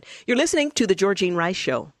a moment. You're listening to The Georgene Rice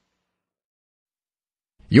Show.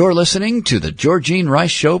 You're listening to The Georgene Rice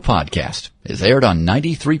Show podcast. It's aired on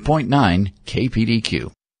 93.9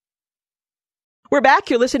 KPDQ. We're back.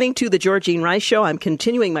 You're listening to The Georgene Rice Show. I'm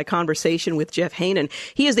continuing my conversation with Jeff Haanen.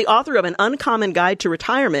 He is the author of An Uncommon Guide to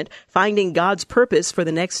Retirement, Finding God's Purpose for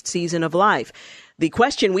the Next Season of Life. The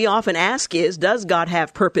question we often ask is, does God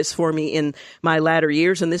have purpose for me in my latter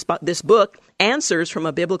years? And this book answers from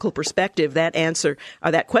a biblical perspective that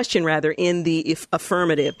question in the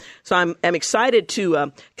affirmative. So I'm excited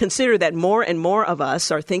to consider that more and more of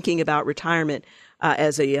us are thinking about retirement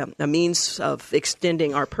as a means of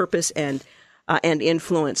extending our purpose and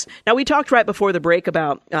influence. Now, we talked right before the break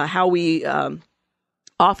about how we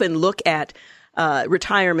often look at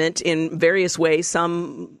retirement in various ways,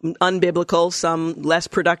 some unbiblical, some less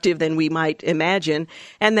productive than we might imagine,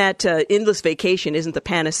 and that endless vacation isn't the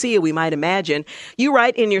panacea we might imagine. You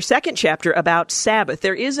write in your second chapter about Sabbath.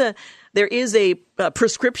 There is a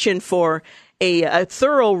prescription for a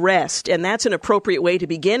thorough rest, and that's an appropriate way to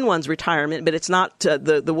begin one's retirement, but it's not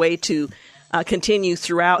the way to continue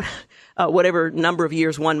throughout whatever number of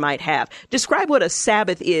years one might have. Describe what a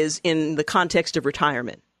Sabbath is in the context of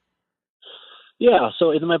retirement. Yeah,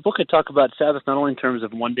 so in my book I talk about Sabbath not only in terms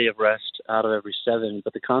of one day of rest out of every 7,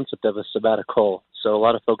 but the concept of a sabbatical. So a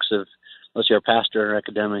lot of folks have, unless you're a pastor or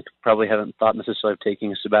academic, probably haven't thought necessarily of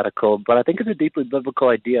taking a sabbatical, but I think it's a deeply biblical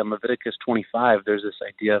idea. In Leviticus 25, there's this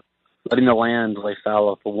idea of letting the land lay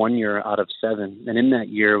fallow for 1 year out of 7. And in that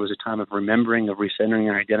year was a time of remembering, of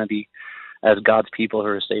recentering our identity as God's people who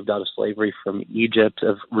are saved out of slavery from Egypt,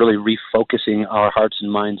 of really refocusing our hearts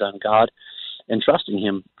and minds on God and trusting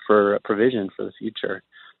Him for provision for the future.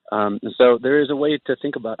 And so there is a way to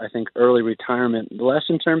think about, I think, early retirement, less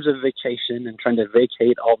in terms of vacation and trying to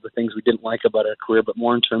vacate all the things we didn't like about our career, but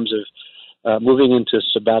more in terms of moving into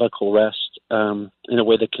sabbatical rest in a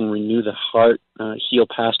way that can renew the heart, heal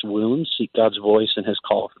past wounds, seek God's voice and His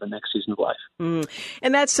call for the next season of life.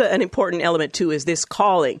 And that's an important element, too, is this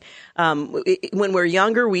calling. When we're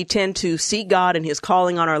younger, we tend to seek God and His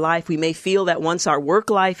calling on our life. We may feel that once our work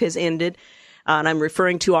life has ended, and I'm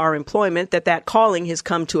referring to our employment, that calling has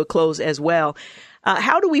come to a close as well.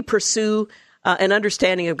 How do we pursue an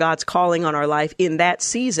understanding of God's calling on our life in that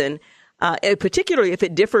season, particularly if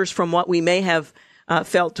it differs from what we may have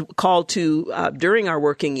felt called to during our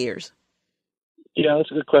working years? Yeah,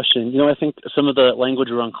 that's a good question. I think some of the language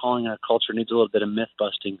around calling our culture needs a little bit of myth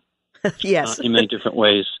busting. Yes. In many different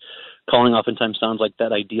ways. Calling oftentimes sounds like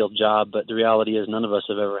that ideal job, but the reality is none of us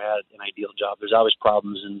have ever had an ideal job. There's always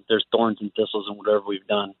problems, and there's thorns and thistles in whatever we've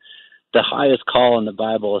done. The highest call in the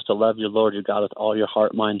Bible is to love your Lord your God with all your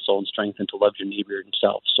heart, mind, soul, and strength, and to love your neighbor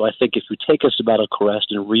yourself. So I think if we take a sabbatical rest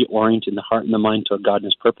and reorienting the heart and the mind to God and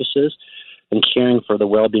His purposes and caring for the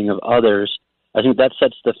well-being of others, I think that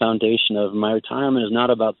sets the foundation of my retirement is not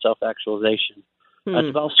about self-actualization. It's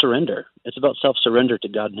about surrender. It's about self-surrender to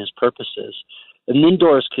God and His purposes. And then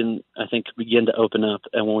doors can, I think, begin to open up.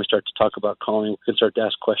 And when we start to talk about calling, we can start to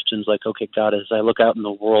ask questions like, okay, God, as I look out in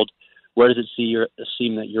the world, where does it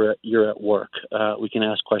seem that you're at work? We can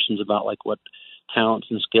ask questions about like what talents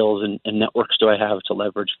and skills and networks do I have to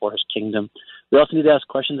leverage for His kingdom. We also need to ask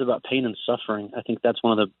questions about pain and suffering. I think that's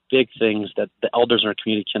one of the big things that the elders in our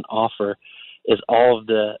community can offer is all of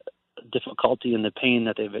the difficulty and the pain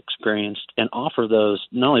that they've experienced and offer those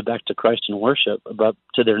not only back to Christ in worship, but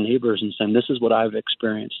to their neighbors and saying, this is what I've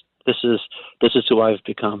experienced. This is who I've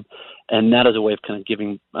become. And that is a way of kind of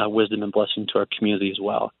giving wisdom and blessing to our community as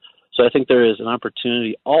well. So I think there is an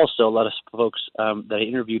opportunity. Also, a lot of folks that I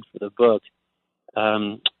interviewed for the book,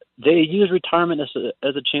 they use retirement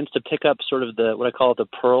as a chance to pick up sort of what I call the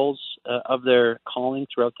pearls of their calling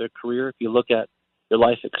throughout their career. If you look at your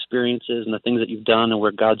life experiences and the things that you've done and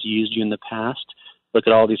where God's used you in the past, look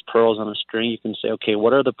at all these pearls on a string, you can say, okay,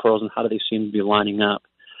 what are the pearls and how do they seem to be lining up?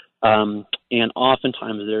 And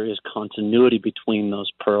oftentimes there is continuity between those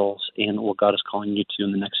pearls and what God is calling you to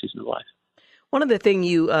in the next season of life. One of the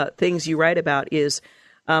things you write about is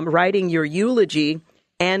writing your eulogy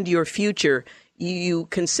and your future. You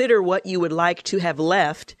consider what you would like to have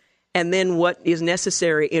left and then what is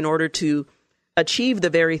necessary in order to achieve the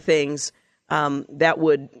very things that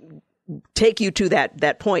would take you to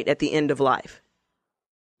that point at the end of life.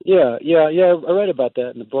 Yeah. I read about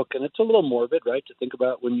that in the book, and it's a little morbid, right, to think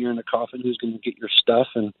about when you're in a coffin, who's going to get your stuff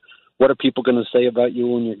and what are people going to say about you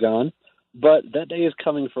when you're gone. But that day is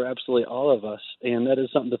coming for absolutely all of us, and that is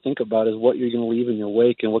something to think about, is what you're going to leave in your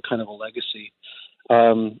wake and what kind of a legacy.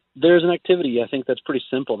 There's an activity, I think, that's pretty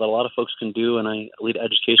simple that a lot of folks can do, and I lead an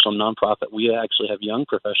educational nonprofit. We actually have young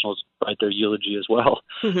professionals write their eulogy as well.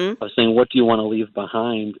 Mm-hmm. Of saying, what do you want to leave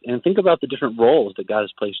behind? And think about the different roles that God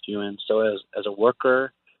has placed you in. So as a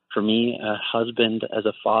worker, for me, a husband, as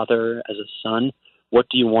a father, as a son, what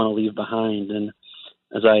do you want to leave behind? And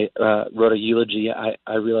as I wrote a eulogy,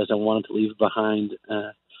 I realized I wanted to leave behind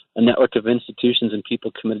a network of institutions and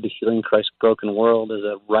people committed to healing Christ's broken world. As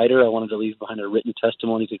a writer, I wanted to leave behind a written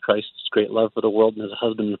testimony to Christ's great love for the world. And as a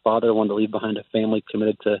husband and father, I wanted to leave behind a family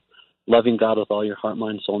committed to loving God with all your heart,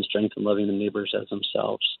 mind, soul, and strength, and loving the neighbors as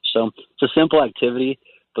themselves. So it's a simple activity,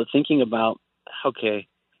 but thinking about, okay,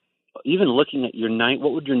 even looking at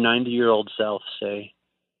what would your 90-year-old self say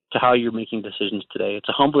to how you're making decisions today? It's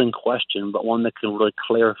a humbling question, but one that can really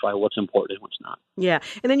clarify what's important and what's not. Yeah.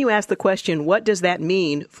 And then you ask the question, what does that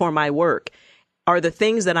mean for my work? Are the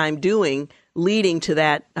things that I'm doing leading to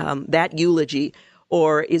that eulogy?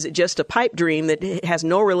 Or is it just a pipe dream that has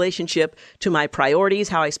no relationship to my priorities,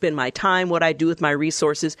 how I spend my time, what I do with my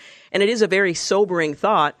resources? And it is a very sobering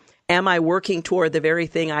thought. Am I working toward the very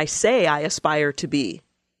thing I say I aspire to be?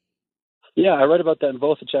 Yeah, I write about that in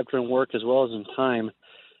both the chapter in work as well as in time.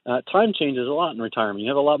 Time changes a lot in retirement. You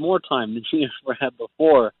have a lot more time than you ever had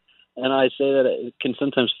before. And I say that it can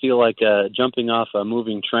sometimes feel like jumping off a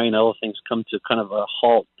moving train. All things come to kind of a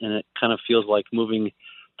halt, and it kind of feels like moving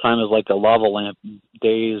time is like a lava lamp,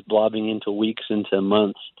 days blobbing into weeks, into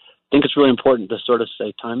months. I think it's really important to sort of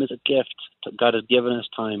say time is a gift. God has given us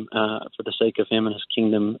time for the sake of Him and His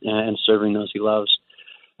kingdom and serving those He loves.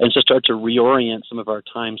 And so start to reorient some of our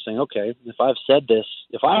time, saying, okay, if I've said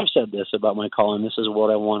this about my calling, this is what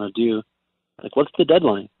I want to do. Like, what's the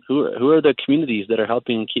deadline? Who are the communities that are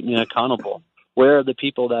helping keep me accountable? Where are the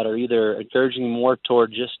people that are either encouraging more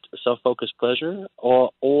toward just self-focused pleasure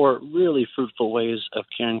or really fruitful ways of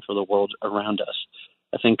caring for the world around us?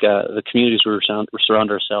 I think the communities we surround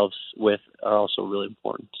ourselves with are also really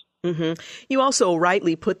important. Mm-hmm. You also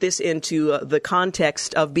rightly put this into the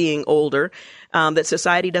context of being older, that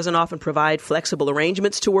society doesn't often provide flexible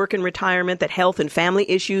arrangements to work in retirement, that health and family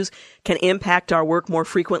issues can impact our work more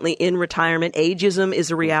frequently in retirement. Ageism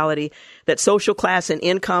is a reality, that social class and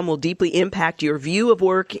income will deeply impact your view of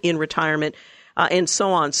work in retirement. and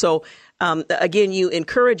so on. So, again, you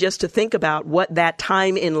encourage us to think about what that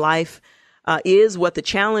time in life is, what the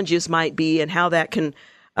challenges might be, and how that can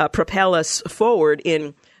propel us forward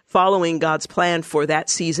in following God's plan for that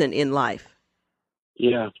season in life.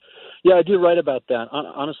 Yeah, I do write about that.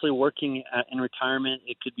 Honestly, working in retirement,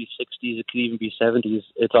 it could be 60s, it could even be 70s.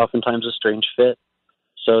 It's oftentimes a strange fit.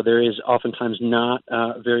 So there is oftentimes not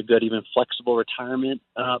very good, even flexible retirement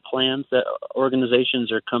plans that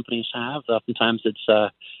organizations or companies have. Oftentimes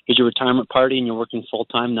it's here's your retirement party and you're working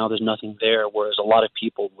full-time. Now there's nothing there, whereas a lot of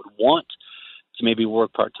people would want to maybe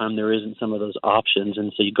work part-time. There isn't some of those options.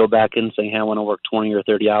 And so you go back in and say, hey, I want to work 20 or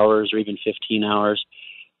 30 hours or even 15 hours.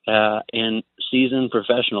 And seasoned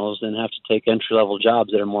professionals then have to take entry-level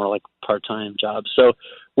jobs that are more like part-time jobs. So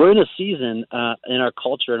we're in a season in our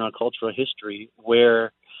culture and our cultural history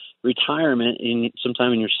where retirement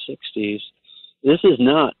sometime in your 60s, this is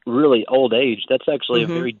not really old age. That's actually a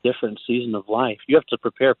very different season of life. You have to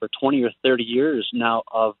prepare for 20 or 30 years now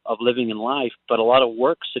of living in life, but a lot of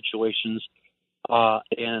work situations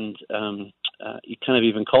and kind of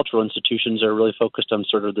even cultural institutions are really focused on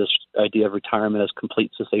sort of this idea of retirement as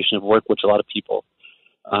complete cessation of work, which a lot of people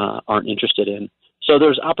aren't interested in. So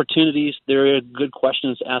there's opportunities. There are good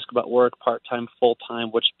questions to ask about work, part-time,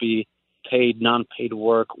 full-time, which be paid, non-paid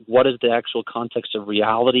work. What is the actual context of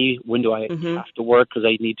reality? When do I have to work because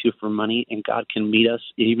I need to for money? And God can meet us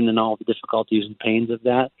even in all the difficulties and pains of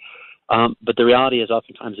that. But the reality is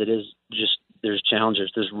oftentimes it is just there's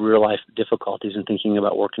challenges, there's real life difficulties in thinking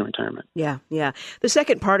about work and retirement. Yeah. The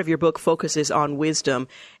second part of your book focuses on wisdom.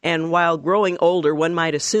 And while growing older, one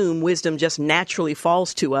might assume wisdom just naturally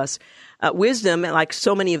falls to us. Wisdom, like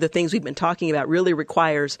so many of the things we've been talking about, really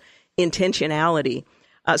requires intentionality.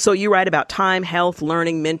 So you write about time, health,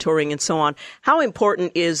 learning, mentoring, and so on. How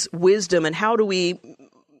important is wisdom, and how do we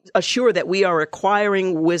assure that we are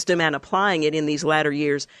acquiring wisdom and applying it in these latter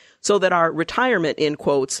years so that our retirement, in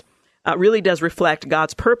quotes, really does reflect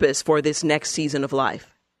God's purpose for this next season of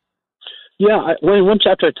life? Yeah, in one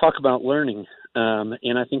chapter I talk about learning,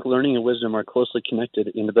 and I think learning and wisdom are closely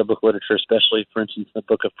connected in the biblical literature, especially, for instance, in the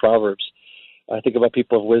book of Proverbs. I think about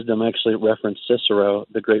people of wisdom. I actually reference Cicero,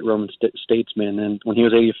 the great Roman statesman, and when he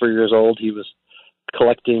was 84 years old, he was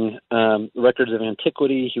collecting records of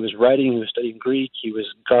antiquity. He was writing, he was studying Greek, he was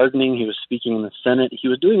gardening, he was speaking in the Senate. He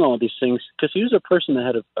was doing all of these things because he was a person that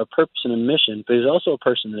had a purpose and a mission, but he was also a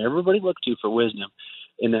person that everybody looked to for wisdom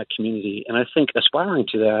in that community. And I think aspiring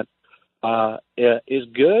to that is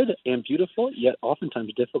good and beautiful, yet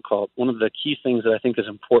oftentimes difficult. One of the key things that I think is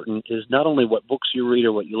important is not only what books you read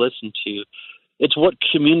or what you listen to, it's what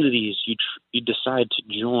communities you decide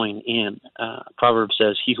to join in. Proverbs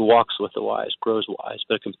says, he who walks with the wise grows wise,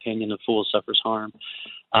 but a companion of fools suffers harm.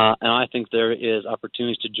 And I think there is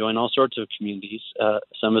opportunities to join all sorts of communities,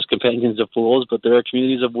 some as companions of fools, but there are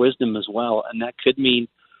communities of wisdom as well. And that could mean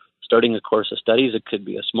starting a course of studies. It could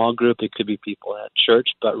be a small group. It could be people at church,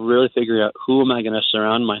 but really figuring out who am I going to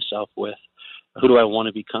surround myself with? Who do I want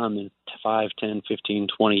to become in 5, 10, 15,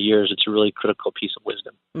 20 years? It's a really critical piece of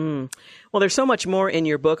wisdom. Well, there's so much more in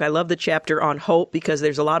your book. I love the chapter on hope because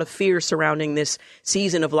there's a lot of fear surrounding this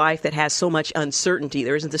season of life that has so much uncertainty.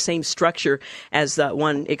 There isn't the same structure as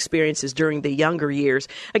one experiences during the younger years.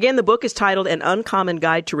 Again, the book is titled An Uncommon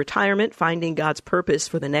Guide to Retirement, Finding God's Purpose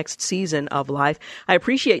for the Next Season of Life. I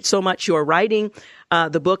appreciate so much your writing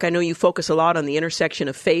the book. I know you focus a lot on the intersection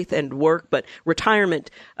of faith and work, but retirement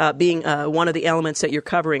being one of the elements that you're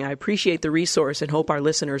covering. I appreciate the resource and hope our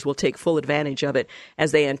listeners will take full advantage of it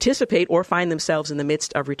as they anticipate or find themselves in the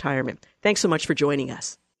midst of retirement. Thanks so much for joining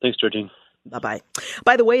us. Thanks, Georgine. Bye-bye.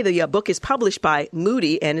 By the way, the book is published by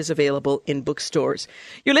Moody and is available in bookstores.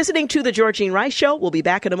 You're listening to The Georgine Rice Show. We'll be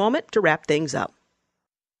back in a moment to wrap things up.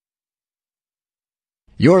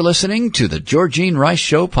 You're listening to The Georgine Rice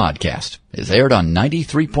Show podcast. It's aired on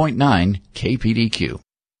 93.9 KPDQ.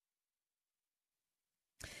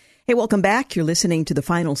 Hey, welcome back. You're listening to the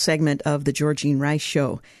final segment of The Georgine Rice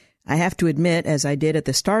Show. I have to admit, as I did at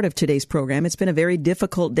the start of today's program, it's been a very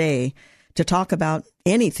difficult day to talk about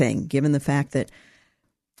anything, given the fact that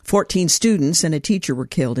 14 students and a teacher were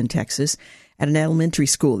killed in Texas at an elementary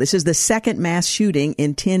school. This is the second mass shooting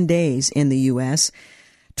in 10 days in the U.S.,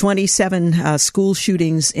 27 school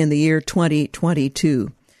shootings in the year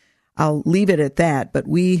 2022. I'll leave it at that, but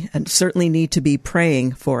we certainly need to be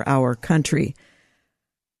praying for our country.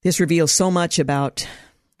 This reveals so much about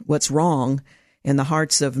what's wrong in the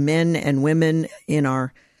hearts of men and women in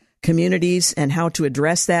our communities, and how to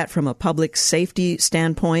address that from a public safety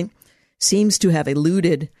standpoint seems to have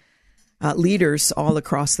eluded leaders all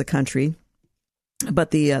across the country. But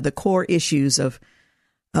the core issues of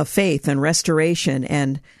faith and restoration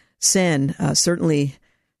and sin certainly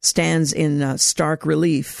stands in stark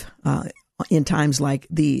relief in times like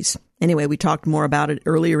these. Anyway, we talked more about it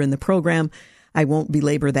earlier in the program. I won't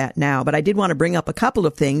belabor that now, but I did want to bring up a couple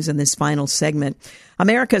of things in this final segment.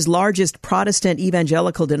 America's largest Protestant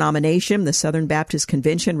evangelical denomination, the Southern Baptist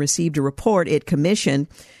Convention, received a report it commissioned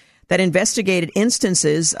that investigated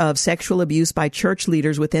instances of sexual abuse by church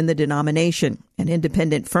leaders within the denomination. An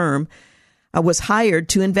independent firm was hired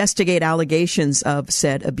to investigate allegations of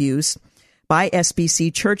said abuse by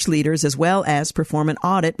SBC church leaders, as well as perform an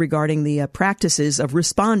audit regarding the practices of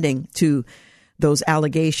responding to those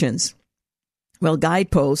allegations. Well,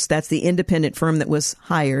 Guidepost, that's the independent firm that was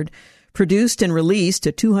hired, produced and released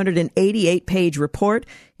a 288-page report.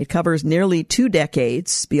 It covers nearly 2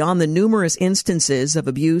 decades, beyond the numerous instances of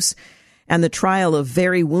abuse and the trial of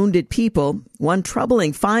very wounded people. One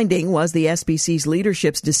troubling finding was the SBC's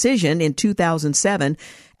leadership's decision in 2007,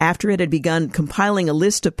 after it had begun compiling a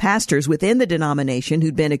list of pastors within the denomination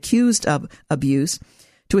who'd been accused of abuse,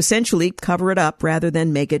 to essentially cover it up rather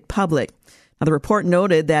than make it public. Now, the report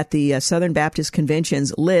noted that the Southern Baptist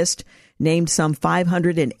Convention's list named some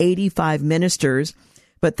 585 ministers,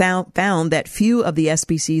 but found that few of the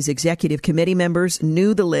SBC's executive committee members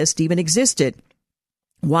knew the list even existed.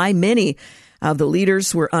 Why many of the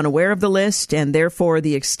leaders were unaware of the list, and therefore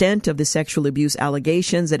the extent of the sexual abuse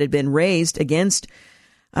allegations that had been raised against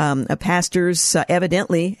pastors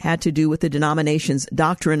evidently had to do with the denomination's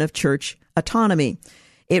doctrine of church autonomy.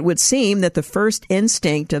 It would seem that the first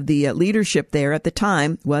instinct of the leadership there at the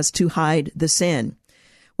time was to hide the sin.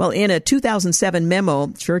 Well, in a 2007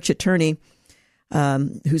 memo, church attorney,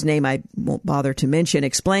 whose name I won't bother to mention,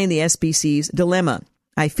 explained the SBC's dilemma.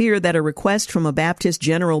 I fear that a request from a Baptist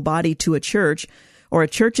general body to a church, or a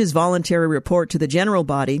church's voluntary report to the general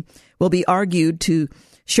body, will be argued to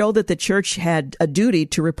show that the church had a duty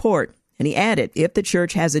to report. And he added, if the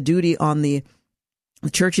church has a duty on the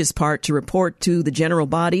church's part to report to the general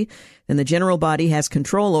body, then the general body has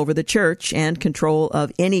control over the church, and control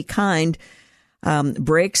of any kind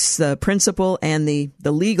breaks the principle and the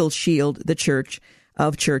legal shield the church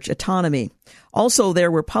of church autonomy. Also, there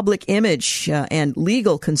were public image and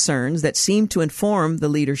legal concerns that seemed to inform the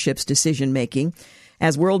leadership's decision-making.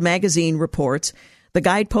 As World Magazine reports, the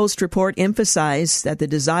Guidepost report emphasized that the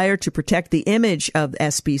desire to protect the image of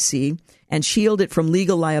SBC and shield it from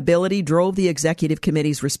legal liability drove the executive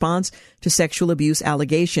committee's response to sexual abuse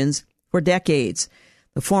allegations for decades.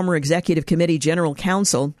 The former executive committee general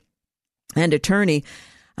counsel and attorney,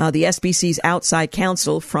 the SBC's outside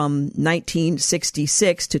counsel from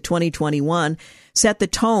 1966 to 2021, set the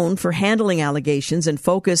tone for handling allegations and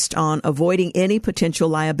focused on avoiding any potential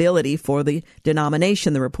liability for the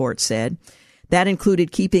denomination, the report said. That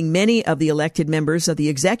included keeping many of the elected members of the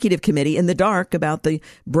executive committee in the dark about the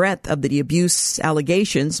breadth of the abuse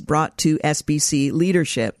allegations brought to SBC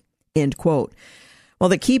leadership, end quote. Well,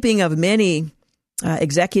 the keeping of many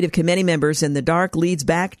executive committee members in the dark leads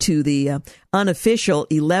back to the unofficial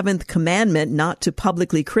 11th commandment not to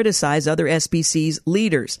publicly criticize other SBC's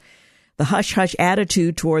leaders. The hush-hush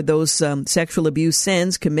attitude toward those sexual abuse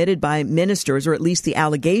sins committed by ministers, or at least the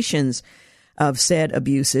allegations of said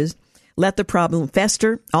abuses, let the problem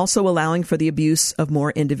fester, also allowing for the abuse of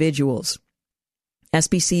more individuals.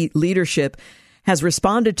 SBC leadership has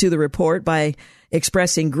responded to the report by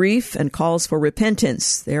expressing grief and calls for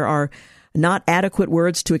repentance. There are not adequate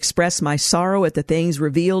words to express my sorrow at the things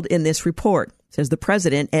revealed in this report, says the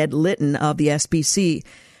president, Ed Litton of the SBC.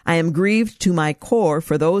 I am grieved to my core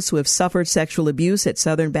for those who have suffered sexual abuse at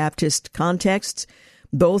Southern Baptist contexts,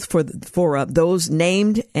 both for those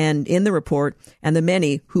named and in the report and the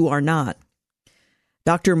many who are not.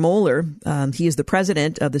 Dr. Moeller, he is the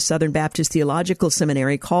president of the Southern Baptist Theological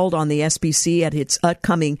Seminary, called on the SBC at its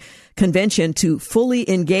upcoming convention to fully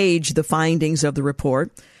engage the findings of the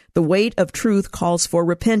report. The weight of truth calls for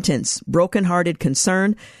repentance, broken-hearted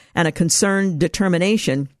concern, and a concerted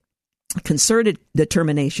determination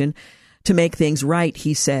to make things right,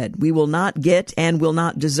 he said. We will not get and will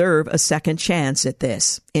not deserve a second chance at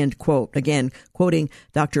this, end quote. Again, quoting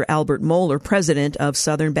Dr. Albert Moeller, president of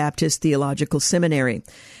Southern Baptist Theological Seminary.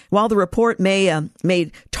 While the report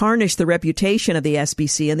may tarnish the reputation of the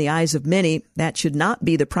SBC in the eyes of many, that should not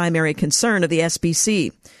be the primary concern of the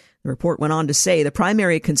SBC. The report went on to say the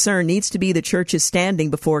primary concern needs to be the church's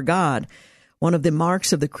standing before God. One of the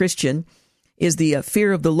marks of the Christian is the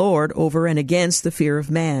fear of the Lord over and against the fear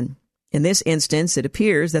of man. In this instance, it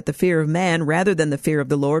appears that the fear of man rather than the fear of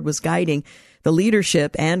the Lord was guiding the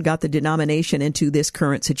leadership and got the denomination into this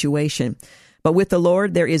current situation. But with the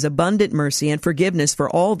Lord, there is abundant mercy and forgiveness for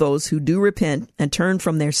all those who do repent and turn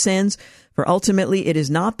from their sins, for ultimately it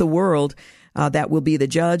is not the world that will be the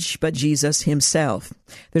judge, but Jesus himself.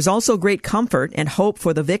 There's also great comfort and hope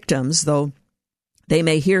for the victims, though they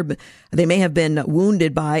may have been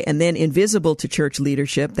wounded by and then invisible to church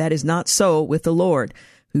leadership. That is not so with the Lord,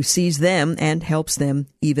 who sees them and helps them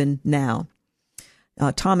even now.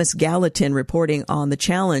 Thomas Gallatin reporting on the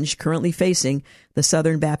challenge currently facing the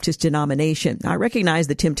Southern Baptist denomination. I recognize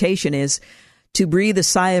the temptation is to breathe a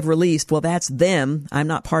sigh of relief. Well, that's them. I'm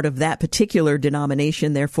not part of that particular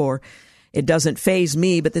denomination, therefore it doesn't faze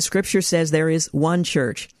me. But the scripture says there is one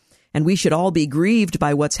church, and we should all be grieved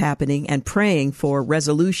by what's happening and praying for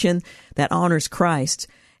resolution that honors Christ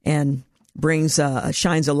and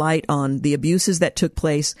shines a light on the abuses that took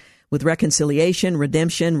place, with reconciliation,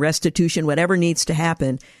 redemption, restitution, whatever needs to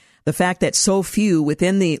happen. The fact that so few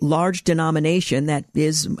within the large denomination that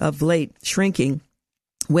is of late shrinking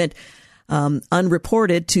went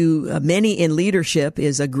unreported to many in leadership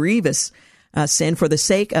is a grievous sin. For the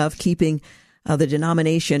sake of keeping the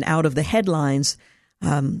denomination out of the headlines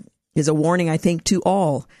is a warning, I think, to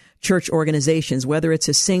all church organizations, whether it's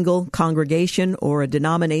a single congregation or a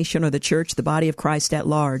denomination or the church, the body of Christ at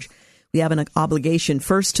large. We have an obligation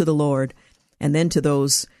first to the Lord and then to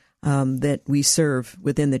those that we serve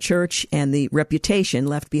within the church and the reputation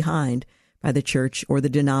left behind by the church or the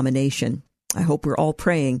denomination. I hope we're all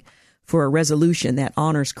praying for a resolution that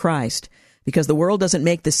honors Christ, because the world doesn't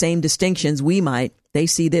make the same distinctions we might. They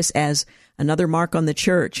see this as another mark on the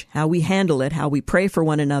church. How we handle it, how we pray for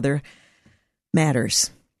one another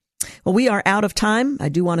matters. Well, we are out of time. I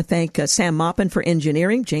do want to thank Sam Maupin for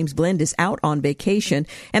engineering. James Blend is out on vacation.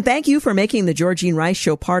 And thank you for making the Georgene Rice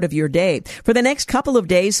Show part of your day. For the next couple of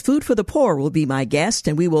days, Food for the Poor will be my guest,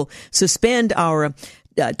 and we will suspend our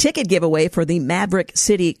ticket giveaway for the Maverick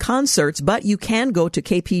City concerts. But you can go to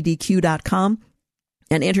kpdq.com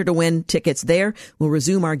and enter to win tickets there. We'll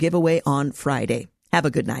resume our giveaway on Friday. Have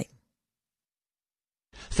a good night.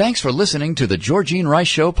 Thanks for listening to the Georgene Rice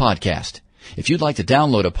Show podcast. If you'd like to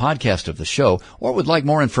download a podcast of the show or would like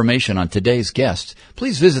more information on today's guests,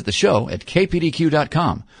 please visit the show at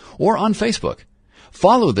kpdq.com or on Facebook.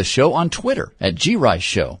 Follow the show on Twitter at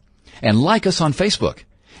GRiceShow and like us on Facebook.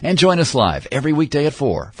 And join us live every weekday at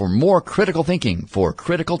 4 for more critical thinking for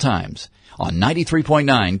critical times on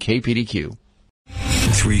 93.9 KPDQ.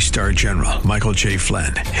 3-star General Michael J.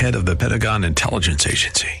 Flynn, head of the Pentagon Intelligence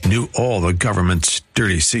Agency, knew all the government's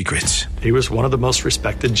dirty secrets. He was one of the most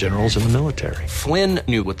respected generals in the military. Flynn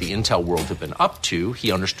knew what the intel world had been up to.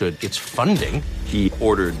 He understood its funding. He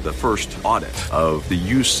ordered the first audit of the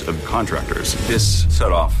use of contractors. This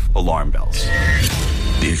set off alarm bells.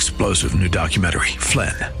 The explosive new documentary,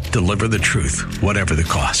 Flynn, Deliver the Truth, Whatever the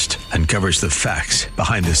Cost, uncovers the facts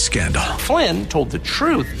behind this scandal. Flynn told the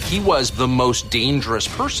truth. He was the most dangerous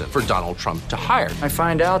person for Donald Trump to hire. I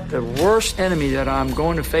find out the worst enemy that I'm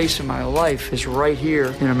going to face in my life is right here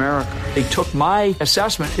in America. They took my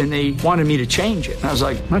assessment and they wanted me to change it. And I was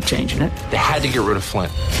like, I'm not changing it. They had to get rid of Flynn.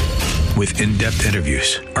 With in-depth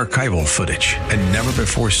interviews, archival footage, and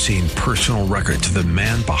never-before-seen personal records of the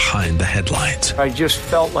man behind the headlines. I just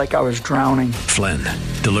felt like I was drowning. Flynn,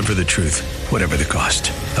 Deliver the Truth, Whatever the Cost.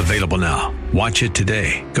 Available now. Watch it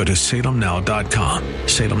today. Go to salemnow.com.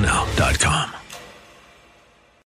 salemnow.com.